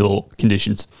ideal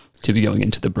conditions to be going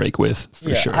into the break with,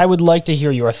 for sure. I would like to hear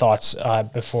your thoughts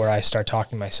before I start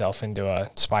talking myself into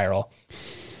a spiral.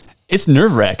 It's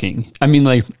nerve-wracking. I mean,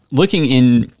 like,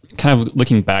 looking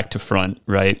back to front,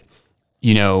 right?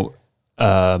 We know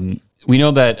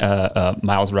that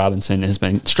Miles Robinson has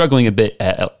been struggling a bit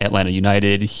at Atlanta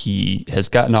United. He has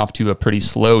gotten off to a pretty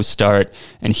slow start,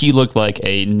 and he looked like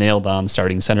a nailed-on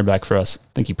starting center back for us. I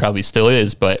think he probably still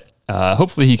is, but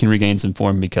hopefully he can regain some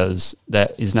form because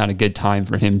that is not a good time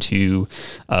for him to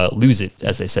lose it,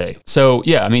 as they say. So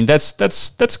yeah, I mean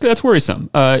that's worrisome.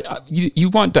 You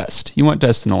want Dest, in the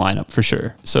lineup for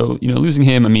sure. So losing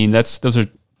him, I mean those are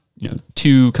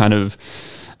two kind of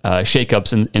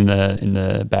shakeups in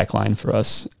the back line for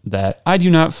us that I do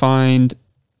not find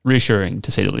reassuring,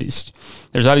 to say the least.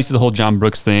 There's obviously the whole John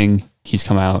Brooks thing. He's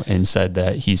come out and said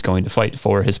that he's going to fight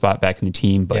for his spot back in the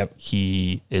team, but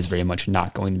he is very much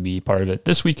not going to be part of it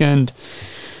this weekend.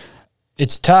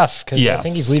 It's tough because I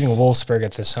think he's leaving Wolfsburg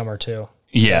at this summer too.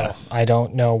 So I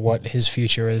don't know what his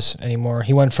future is anymore.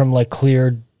 He went from like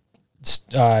clear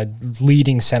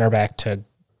leading center back to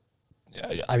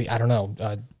I don't know,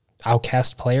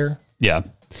 outcast player. Yeah.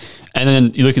 And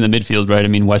then you look in the midfield, right? I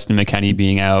mean, Weston McKennie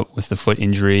being out with the foot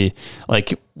injury.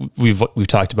 Like we've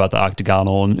talked about the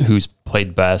octagonal and who's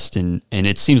played best, and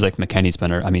it seems like McKennie's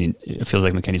been it feels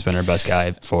like McKennie's been our best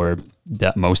guy for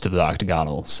most of the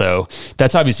octagonal. So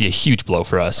that's obviously a huge blow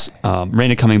for us.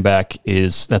 Reyna coming back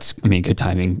that's good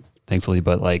timing thankfully.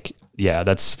 But like, yeah,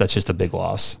 that's just a big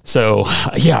loss. So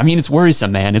yeah, I mean, it's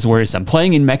worrisome, man. It's worrisome.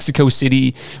 Playing in Mexico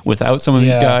City without some of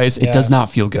these guys, it does not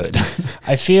feel good.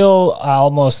 I feel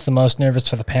almost the most nervous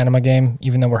for the Panama game,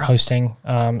 even though we're hosting.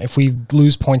 If we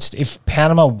lose points, if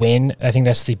Panama win, I think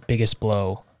that's the biggest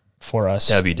blow for us.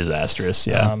 That'd be disastrous.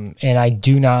 Yeah. And I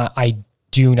do not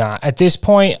at this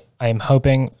point, I am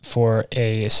hoping for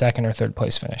a second or third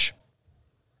place finish.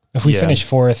 If we finish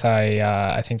fourth,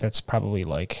 I think that's probably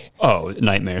like... Oh,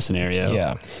 nightmare scenario.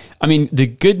 Yeah. I mean, the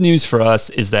good news for us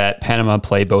is that Panama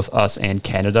play both us and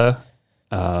Canada.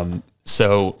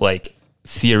 So, like,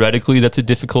 theoretically, that's a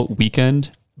difficult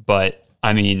weekend. But,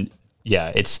 I mean,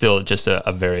 yeah, it's still just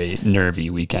a very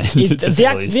nervy weekend.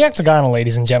 The octagonal,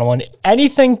 ladies and gentlemen,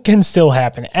 anything can still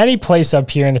happen. Any place up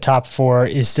here in the top four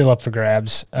is still up for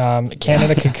grabs.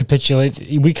 Canada could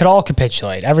capitulate. We could all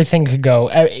capitulate. Everything could go.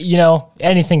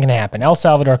 Anything can happen. El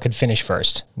Salvador could finish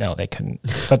first. No, they couldn't.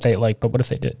 But what if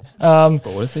they did? Yeah,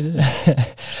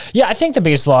 I think the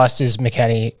biggest loss is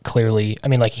McKennie. Clearly, I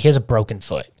mean, like he has a broken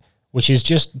foot, which is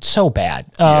just so bad.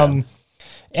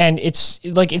 And it's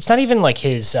not even like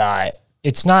his,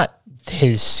 it's not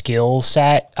his skill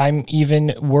set I'm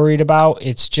even worried about.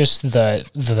 It's just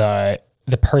the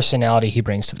personality he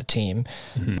brings to the team.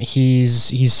 Mm-hmm.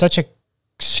 He's such a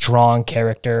strong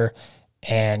character,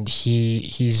 and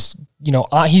he's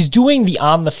doing the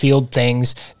on the field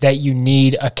things that you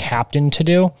need a captain to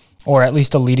do, or at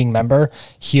least a leading member.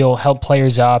 He'll help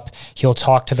players up. He'll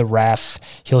talk to the ref.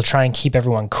 He'll try and keep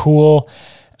everyone cool.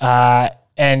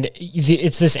 And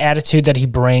it's this attitude that he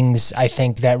brings, I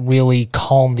think, that really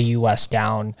calmed the U.S.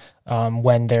 down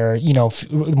when they're,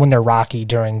 when they're rocky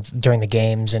during the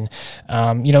games. And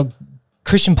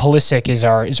Christian Pulisic is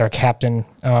our captain,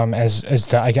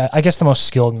 as I guess the most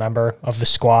skilled member of the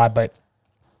squad. But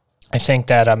I think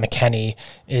that McKennie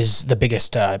is the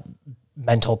biggest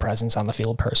mental presence on the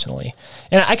field personally.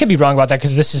 And I could be wrong about that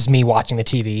because this is me watching the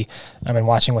TV. I mean,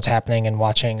 watching what's happening and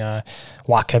watching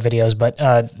Waka videos, but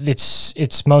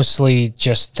it's mostly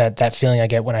just that feeling I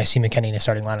get when I see McKennie in a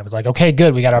starting lineup. It's like, okay,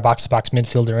 good, we got our box-to-box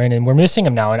midfielder in, and we're missing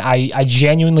him now, and I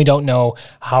genuinely don't know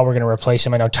how we're going to replace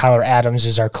him. I know Tyler Adams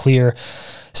is our clear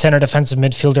center defensive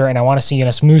midfielder, and I want to see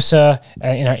Yunus Musa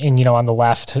on the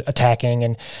left attacking,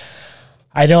 and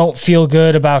I don't feel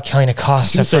good about Kelly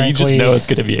Acosta, so frankly. You just know it's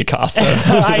going to be Acosta.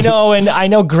 I know, and I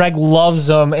know Greg loves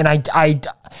him, and I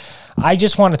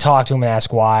just want to talk to him and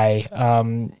ask why.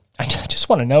 I just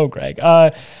want to know, Greg.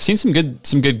 Seen some good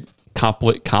comp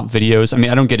videos. I mean,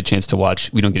 we don't get a chance to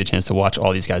watch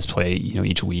all these guys play,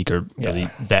 each week or really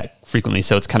that frequently.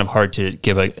 So it's kind of hard to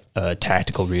give a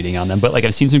tactical reading on them. But like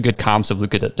I've seen some good comps of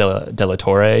Luca de la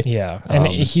Torre. Yeah, and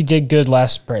he did good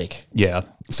last break. Yeah.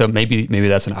 So maybe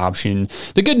that's an option.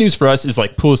 The good news for us is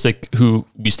like Pulisic, who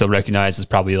we still recognize as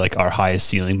probably like our highest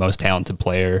ceiling, most talented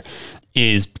player,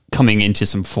 is coming into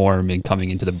some form and coming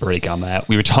into the break on that.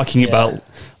 We were talking about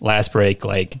last break,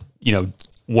 like,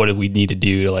 what do we need to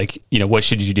do to what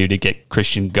should you do to get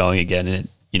Christian going again? And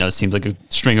it seems like a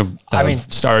string of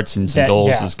starts and some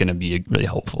goals is going to be really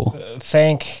helpful.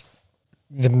 Thank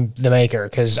the maker,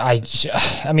 because I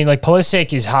mean, like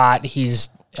Pulisic is hot. He's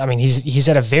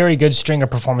had a very good string of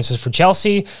performances for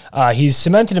Chelsea. He's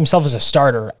cemented himself as a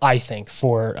starter, I think,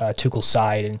 for Tuchel's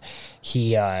side. And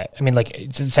he,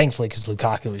 thankfully, because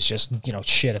Lukaku is just,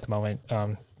 shit at the moment.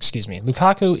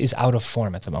 Lukaku is out of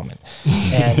form at the moment.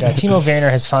 And Timo Werner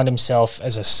has found himself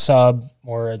as a sub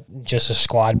or just a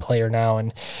squad player now.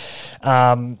 And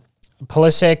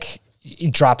Pulisic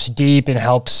drops deep and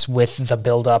helps with the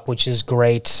build-up, which is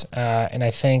great. And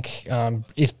I think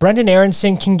if Brendan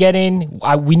Aronson can get in,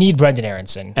 we need Brendan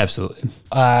Aronson. Absolutely.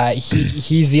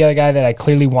 He's the other guy that I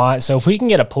clearly want. So if we can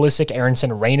get a Pulisic,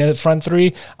 Aronson, Reina front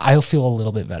three, I'll feel a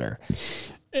little bit better.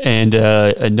 And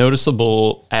a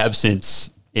noticeable absence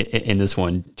in this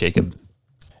one, Jacob.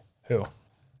 Who?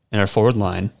 In our forward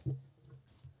line.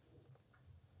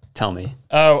 Tell me.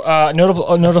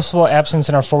 Noticeable absence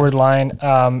in our forward line.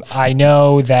 I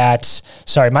know that.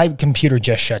 Sorry, my computer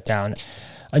just shut down.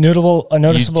 A noticeable.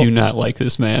 You do not like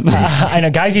this man. I know,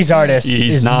 Geisy Zardes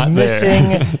is not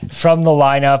missing from the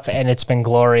lineup, and it's been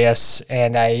glorious.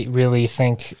 And I really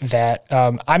think that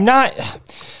I'm not.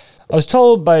 I was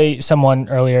told by someone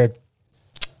earlier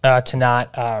to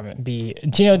not be,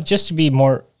 just to be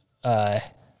more.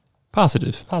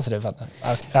 Positive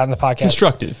on the podcast.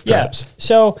 Constructive, perhaps. Yeah.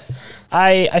 So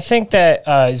I think that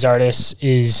Zardes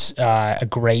is a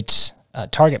great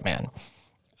target man.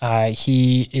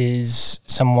 He is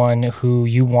someone who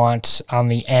you want on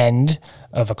the end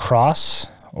of a cross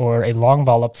or a long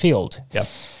ball upfield. Yep.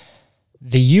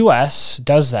 The U.S.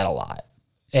 does that a lot.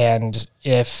 And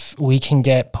if we can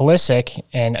get Pulisic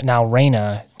and now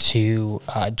Reyna to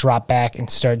drop back and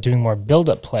start doing more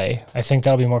build-up play, I think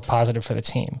that'll be more positive for the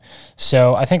team.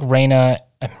 So I think Reyna,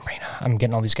 I'm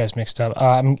getting all these guys mixed up.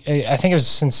 I think it was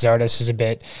since Zardes is a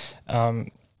bit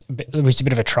reached a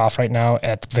bit of a trough right now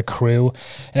at the Crew,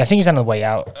 and I think he's on the way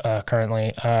out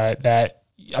currently.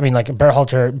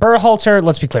 Berhalter,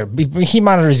 let's be clear, he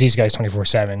monitors these guys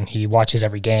 24/7. He watches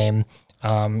every game.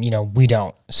 We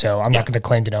don't. So I'm not going to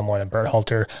claim to know more than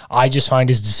Berhalter. I just find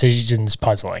his decisions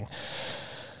puzzling.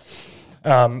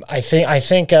 I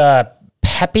think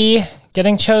Pepe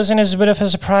getting chosen is a bit of a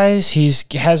surprise. He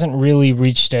hasn't really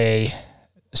reached a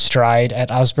stride at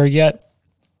Augsburg yet.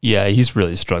 Yeah, he's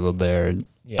really struggled there.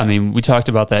 Yeah. I mean, we talked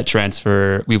about that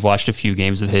transfer. We've watched a few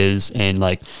games of his, and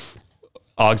like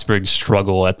Augsburg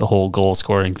struggle at the whole goal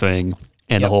scoring thing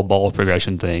and the whole ball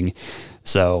progression thing.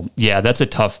 So yeah, that's a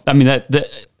tough. I mean, that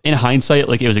in hindsight,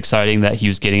 like it was exciting that he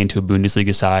was getting into a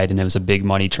Bundesliga side and it was a big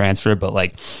money transfer, but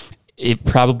like it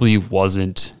probably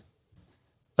wasn't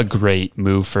a great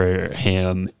move for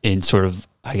him in sort of,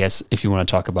 I guess, if you want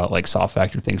to talk about like soft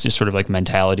factor things, just sort of like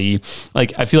mentality.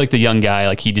 Like I feel like the young guy,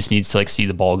 like he just needs to like see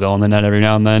the ball go in the net every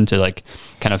now and then to like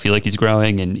kind of feel like he's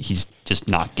growing, and he's just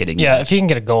not getting. Yeah, it. If he can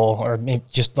get a goal or maybe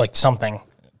just like something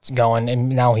going, and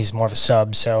now he's more of a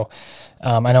sub. So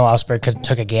I know Augsburg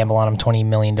took a gamble on him, $20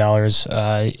 million,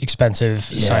 expensive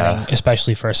signing,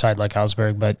 especially for a side like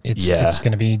Augsburg. But it's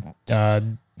going to be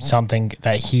something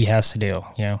that he has to do.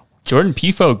 Jordan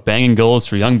Pifok banging goals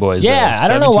for young boys. Yeah, I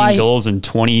don't know why. 17 goals and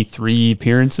 23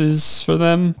 appearances for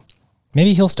them.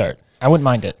 Maybe he'll start. I wouldn't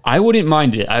mind it. I wouldn't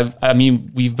mind it. I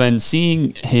mean, we've been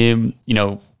seeing him,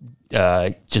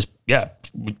 Jordan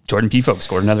Pifok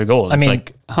scored another goal. It's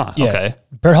okay.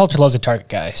 Berhalter loves a target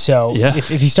guy. So if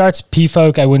he starts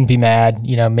Pifok, I wouldn't be mad.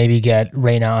 Maybe get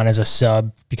Reyna on as a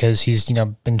sub because he's,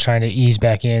 been trying to ease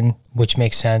back in, which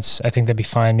makes sense. I think that'd be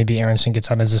fine. Maybe Aronson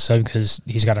gets on as a sub because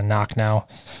he's got a knock now.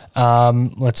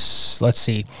 Let's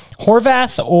see.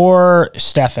 Horvath or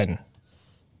Stefan?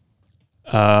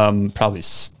 Probably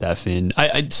Stefan.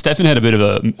 Stefan had a bit of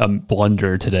a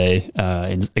blunder today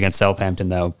against Southampton,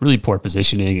 though. Really poor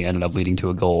positioning, ended up leading to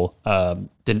a goal.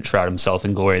 Didn't shroud himself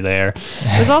in glory there.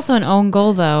 It was also an own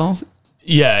goal, though.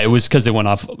 Yeah, it was because it went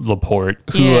off Laporte,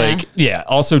 who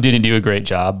also didn't do a great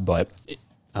job. But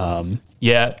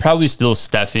probably still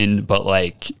Stefan, but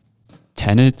like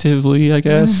tentatively, I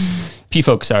guess.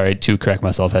 Pifok, sorry, to correct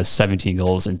myself, has 17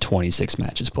 goals and 26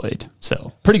 matches played.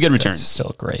 So pretty good returns.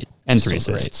 Still great. And 3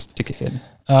 assists to kick in.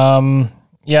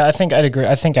 I think I'd agree.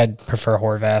 I think I'd prefer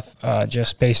Horvath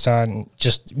just based on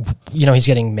he's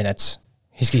getting minutes.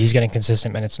 He's getting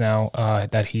consistent minutes now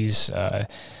that he's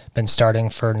been starting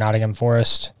for Nottingham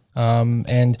Forest.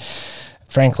 And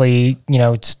frankly,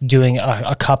 it's doing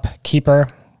a cup keeper.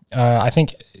 I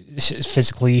think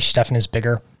physically Stefan is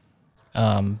bigger.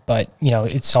 But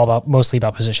it's all mostly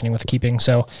about positioning with keeping.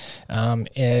 So,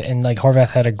 and like Horvath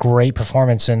had a great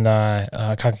performance in the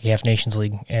CONCACAF Nations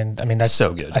League, and I mean that's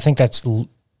so good. I think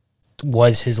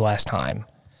was his last time.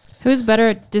 Who's better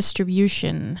at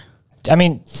distribution? I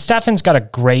mean, Stefan's got a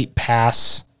great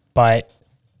pass, but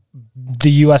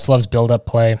the U.S. loves build-up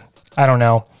play. I don't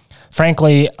know.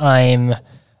 Frankly, that's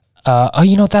what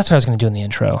I was going to do in the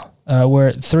intro.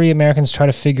 Where 3 Americans try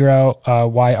to figure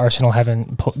out why Arsenal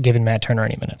haven't given Matt Turner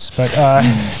any minutes. But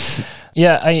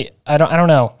I don't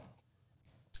know.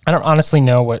 I don't honestly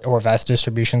know what Horvath's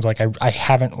distribution's like. I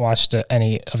haven't watched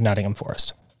any of Nottingham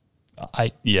Forest.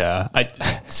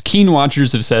 Keen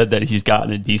watchers have said that he's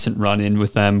gotten a decent run in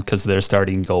with them because their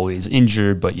starting goalie is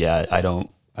injured. But I don't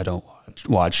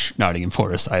watch Nottingham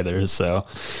Forest either. So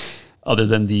other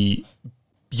than the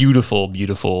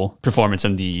beautiful performance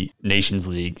in the Nations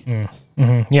League.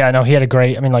 Mm-hmm. Yeah, no, he had a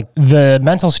great, the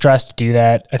mental stress to do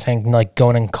that, I think, like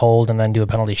going in cold and then do a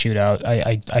penalty shootout,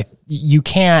 you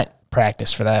can't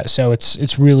practice for that. So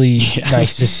it's really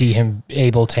nice to see him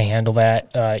able to handle that,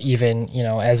 even,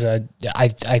 as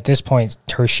at this point,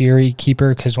 tertiary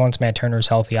keeper, because once Matt Turner's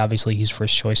healthy, obviously he's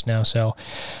first choice now. So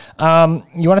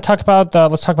you want to talk about,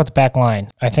 let's talk about the back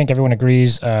line. I think everyone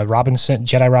agrees,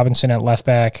 Jedi Robinson at left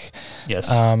back.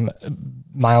 Yes.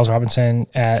 Miles Robinson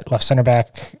at left center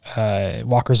back,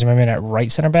 Walker Zimmerman at right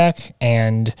center back,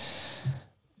 and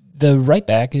the right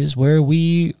back is where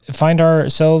we find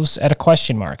ourselves at a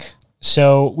question mark.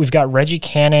 So we've got Reggie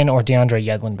Cannon or DeAndre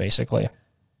Yedlin, basically.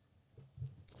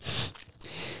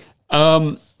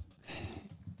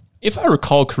 If I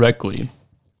recall correctly,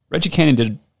 Reggie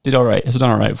Cannon did all right. Has done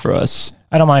all right for us.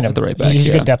 I don't mind him. At the right back. He's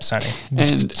a good depth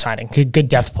signing. Good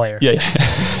depth player. Yeah.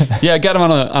 Yeah, I got him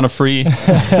on a free.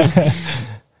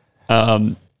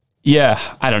 Yeah,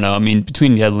 I don't know. I mean,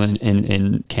 between Yedlin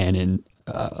and Cannon,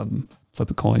 flip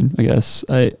a coin, I guess.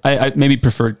 I maybe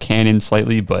prefer Cannon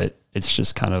slightly, but it's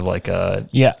just kind of like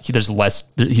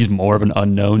he's more of an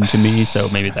unknown to me, so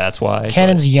maybe that's why.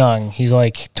 Cannon's young. He's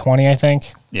like 20, I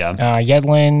think. Yeah.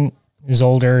 Yedlin is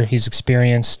older. He's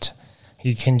experienced.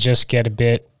 He can just get a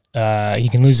bit, he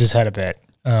can lose his head a bit.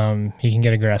 He can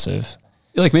get aggressive.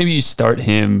 Like maybe you start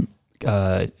him,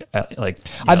 I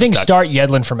think start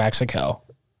Yedlin for Mexico.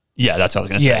 Yeah, that's what I was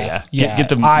going to say. Yeah. Get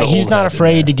the he's not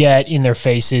afraid to get in their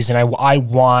faces, and I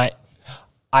want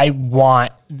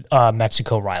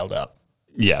Mexico riled up.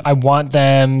 Yeah. I want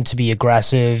them to be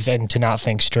aggressive and to not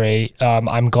think straight.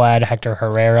 I'm glad Hector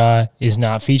Herrera is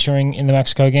not featuring in the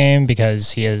Mexico game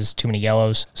because he has too many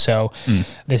yellows. So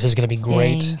this is going to be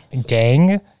great. Dang.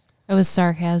 It was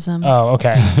sarcasm. Oh,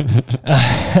 okay.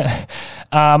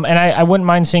 And I wouldn't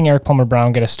mind seeing Eric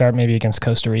Palmer-Brown get a start maybe against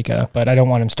Costa Rica, but I don't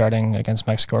want him starting against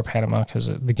Mexico or Panama because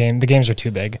the games are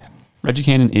too big. Reggie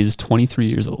Cannon is 23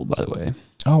 years old, by the way.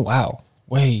 Oh, wow.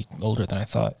 Way older than I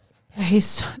thought.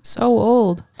 He's so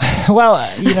old.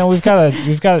 Well, we've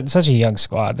got such a young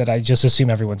squad that I just assume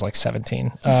everyone's like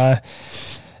 17.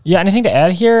 Anything to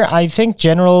add here? I think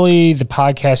generally the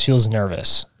podcast feels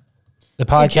nervous. The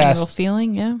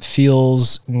podcast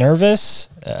feels nervous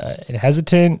and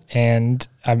hesitant, and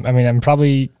we're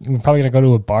probably gonna go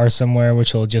to a bar somewhere,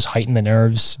 which will just heighten the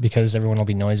nerves because everyone will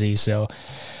be noisy. So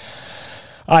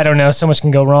I don't know. So much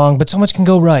can go wrong, but so much can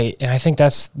go right, and I think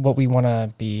that's what we want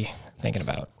to be thinking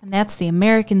about. And that's the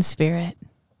American spirit.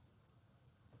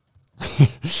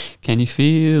 Can you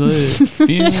feel it?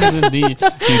 Dude,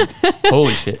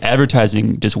 holy shit.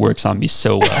 Advertising just works on me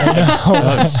so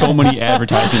well. So many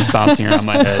advertisements bouncing around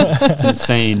my head. It's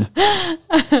insane.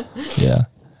 Yeah.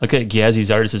 Look at Gazzy's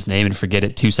artist's name and forget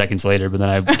it 2 seconds later, but then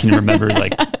I can remember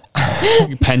like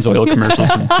Pennzoil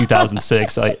commercials from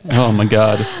 2006. Oh my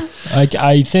God.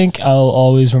 I think I'll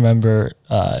always remember,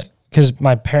 because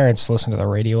my parents listened to the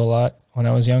radio a lot when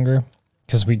I was younger.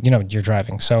 Because you're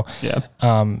driving, so yeah.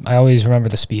 I always remember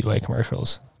the Speedway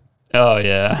commercials. Oh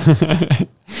yeah,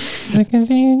 the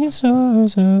convenience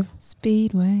stores of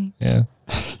Speedway. Yeah,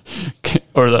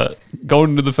 or the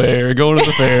going to the fair, going to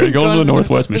the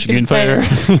Northwest Michigan Fair.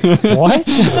 What?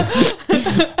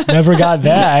 Never got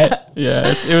that.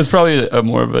 Yeah, it was probably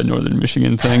more of a Northern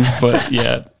Michigan thing, but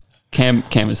yeah. Cam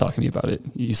was talking to me about it.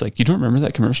 He's like, "You don't remember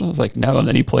that commercial?" I was like, "No." And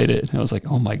then he played it, and I was like,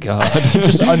 "Oh my God!"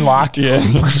 Just unlocked. Yeah,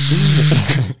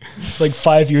 like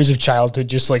 5 years of childhood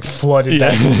just like flooded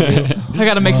back. I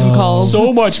gotta make some calls.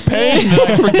 So much pain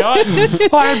that I've forgotten.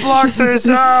 I blocked this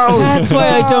out. That's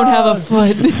why I don't have a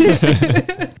foot.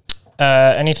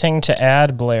 Anything to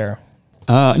add, Blair?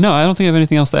 No, I don't think I have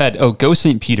anything else to add. Oh, go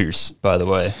St. Peter's, by the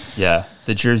way. Yeah,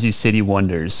 the Jersey City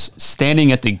Wonders,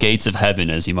 standing at the gates of heaven,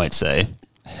 as you might say.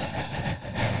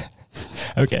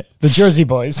 Okay. The Jersey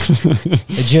Boys.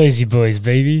 The Jersey Boys,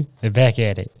 baby. They're back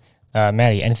at it.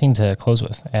 Maddie, anything to close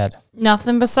with? Add.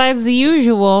 Nothing besides the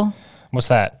usual. What's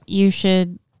that? You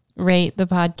should rate the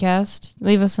podcast.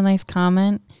 Leave us a nice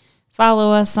comment.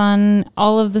 Follow us on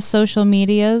all of the social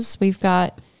medias. We've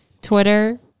got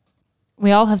Twitter.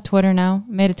 We all have Twitter now.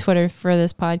 I made a Twitter for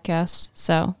this podcast.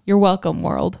 So you're welcome,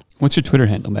 world. What's your Twitter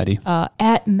handle, Maddie?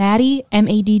 At Maddie,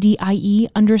 MADDIE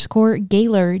 _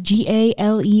 Gaylor,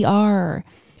 GALER.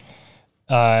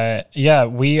 Yeah,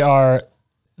 we are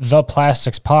The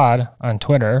Plastics Pod on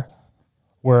Twitter.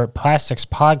 We're Plastics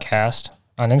Podcast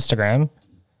on Instagram.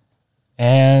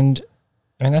 And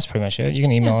that's pretty much it. You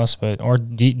can email us, or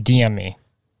DM me.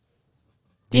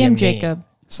 DM Jacob.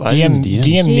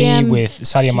 DM me with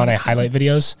Sadio Mane highlight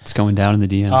videos. It's going down in the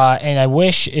DMs. And I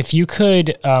wish if you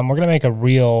could, we're going to make a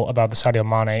reel about the Sadio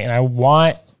Mane, and I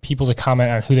want people to comment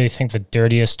on who they think the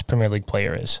dirtiest Premier League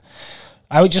player is.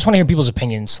 I would just want to hear people's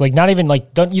opinions. Like, not even like,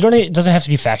 it doesn't have to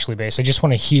be factually based. I just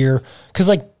want to hear, because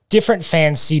like different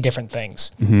fans see different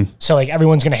things. Mm-hmm. So like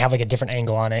everyone's going to have like a different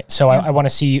angle on it. So I want to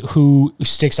see who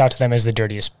sticks out to them as the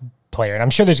dirtiest player. And I'm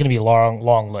sure there's going to be a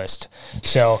long list.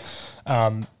 So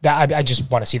that I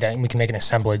just want to see that, and we can make an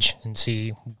assemblage and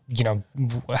see,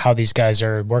 how these guys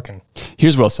are working.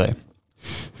 Here's what I'll say.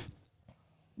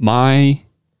 My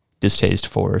distaste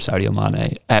for Sadio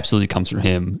Mane absolutely comes from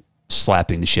him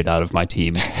slapping the shit out of my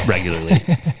team regularly.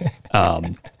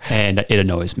 And it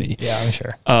annoys me. Yeah, I'm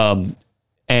sure.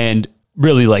 And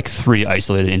really like 3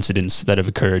 isolated incidents that have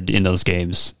occurred in those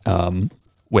games,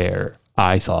 where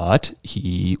I thought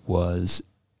he was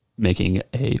making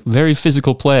a very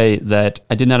physical play that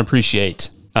I did not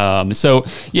appreciate. So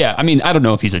yeah, I mean, I don't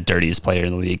know if he's the dirtiest player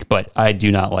in the league, but I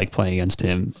do not like playing against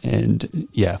him, and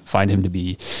yeah, find him to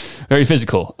be very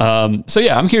physical. So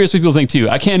yeah, I'm curious what people think too.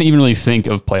 I can't even really think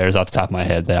of players off the top of my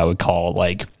head that I would call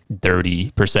like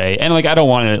dirty per se, and like I don't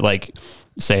want to like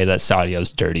say that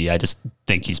Sadio's dirty. I just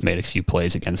think he's made a few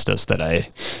plays against us that I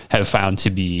have found to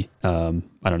be, I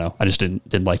don't know, I just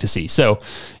didn't like to see. So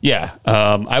yeah,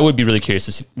 I would be really curious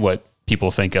to see what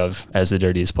people think of as the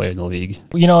dirtiest player in the league.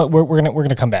 You know, we're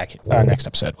gonna come back next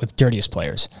episode with dirtiest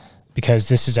players, because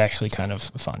this is actually kind of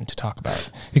fun to talk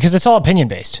about, because it's all opinion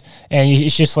based, and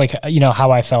it's just like, you know,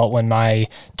 how I felt when my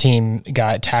team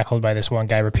got tackled by this one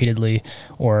guy repeatedly,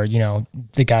 or, you know,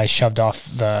 the guy shoved off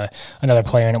another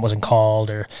player and it wasn't called,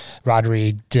 or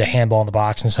Rodri did a handball in the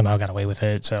box and somehow got away with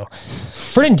it. So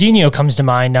Fernandinho comes to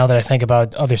mind now that I think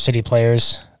about other City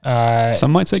players.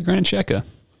 Some might say Granit Xhaka.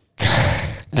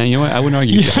 And you know what? I wouldn't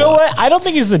argue. You know what? I don't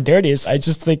think he's the dirtiest. I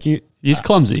just think he's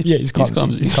clumsy. Yeah, he's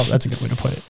clumsy. He's clumsy. That's a good way to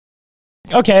put it.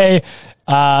 Okay.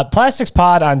 Plastics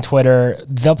Pod on Twitter.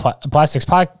 The Plastics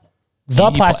Pod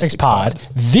on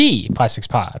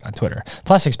Twitter.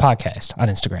 Plastics Podcast on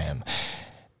Instagram.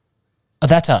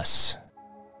 That's us.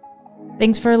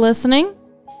 Thanks for listening.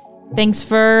 Thanks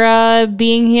for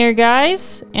being here,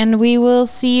 guys. And we will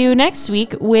see you next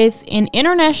week with an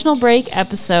international break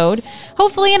episode,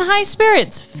 hopefully in high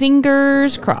spirits.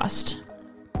 Fingers crossed.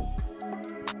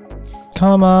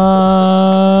 Come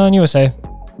on, USA.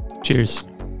 Cheers.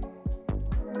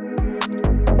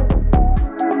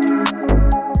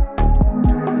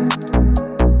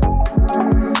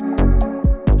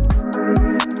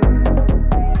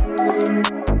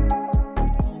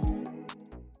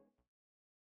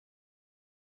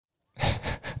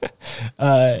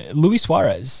 Luis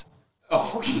Suarez.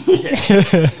 Oh,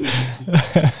 yeah.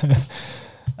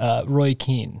 Roy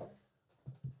Keane.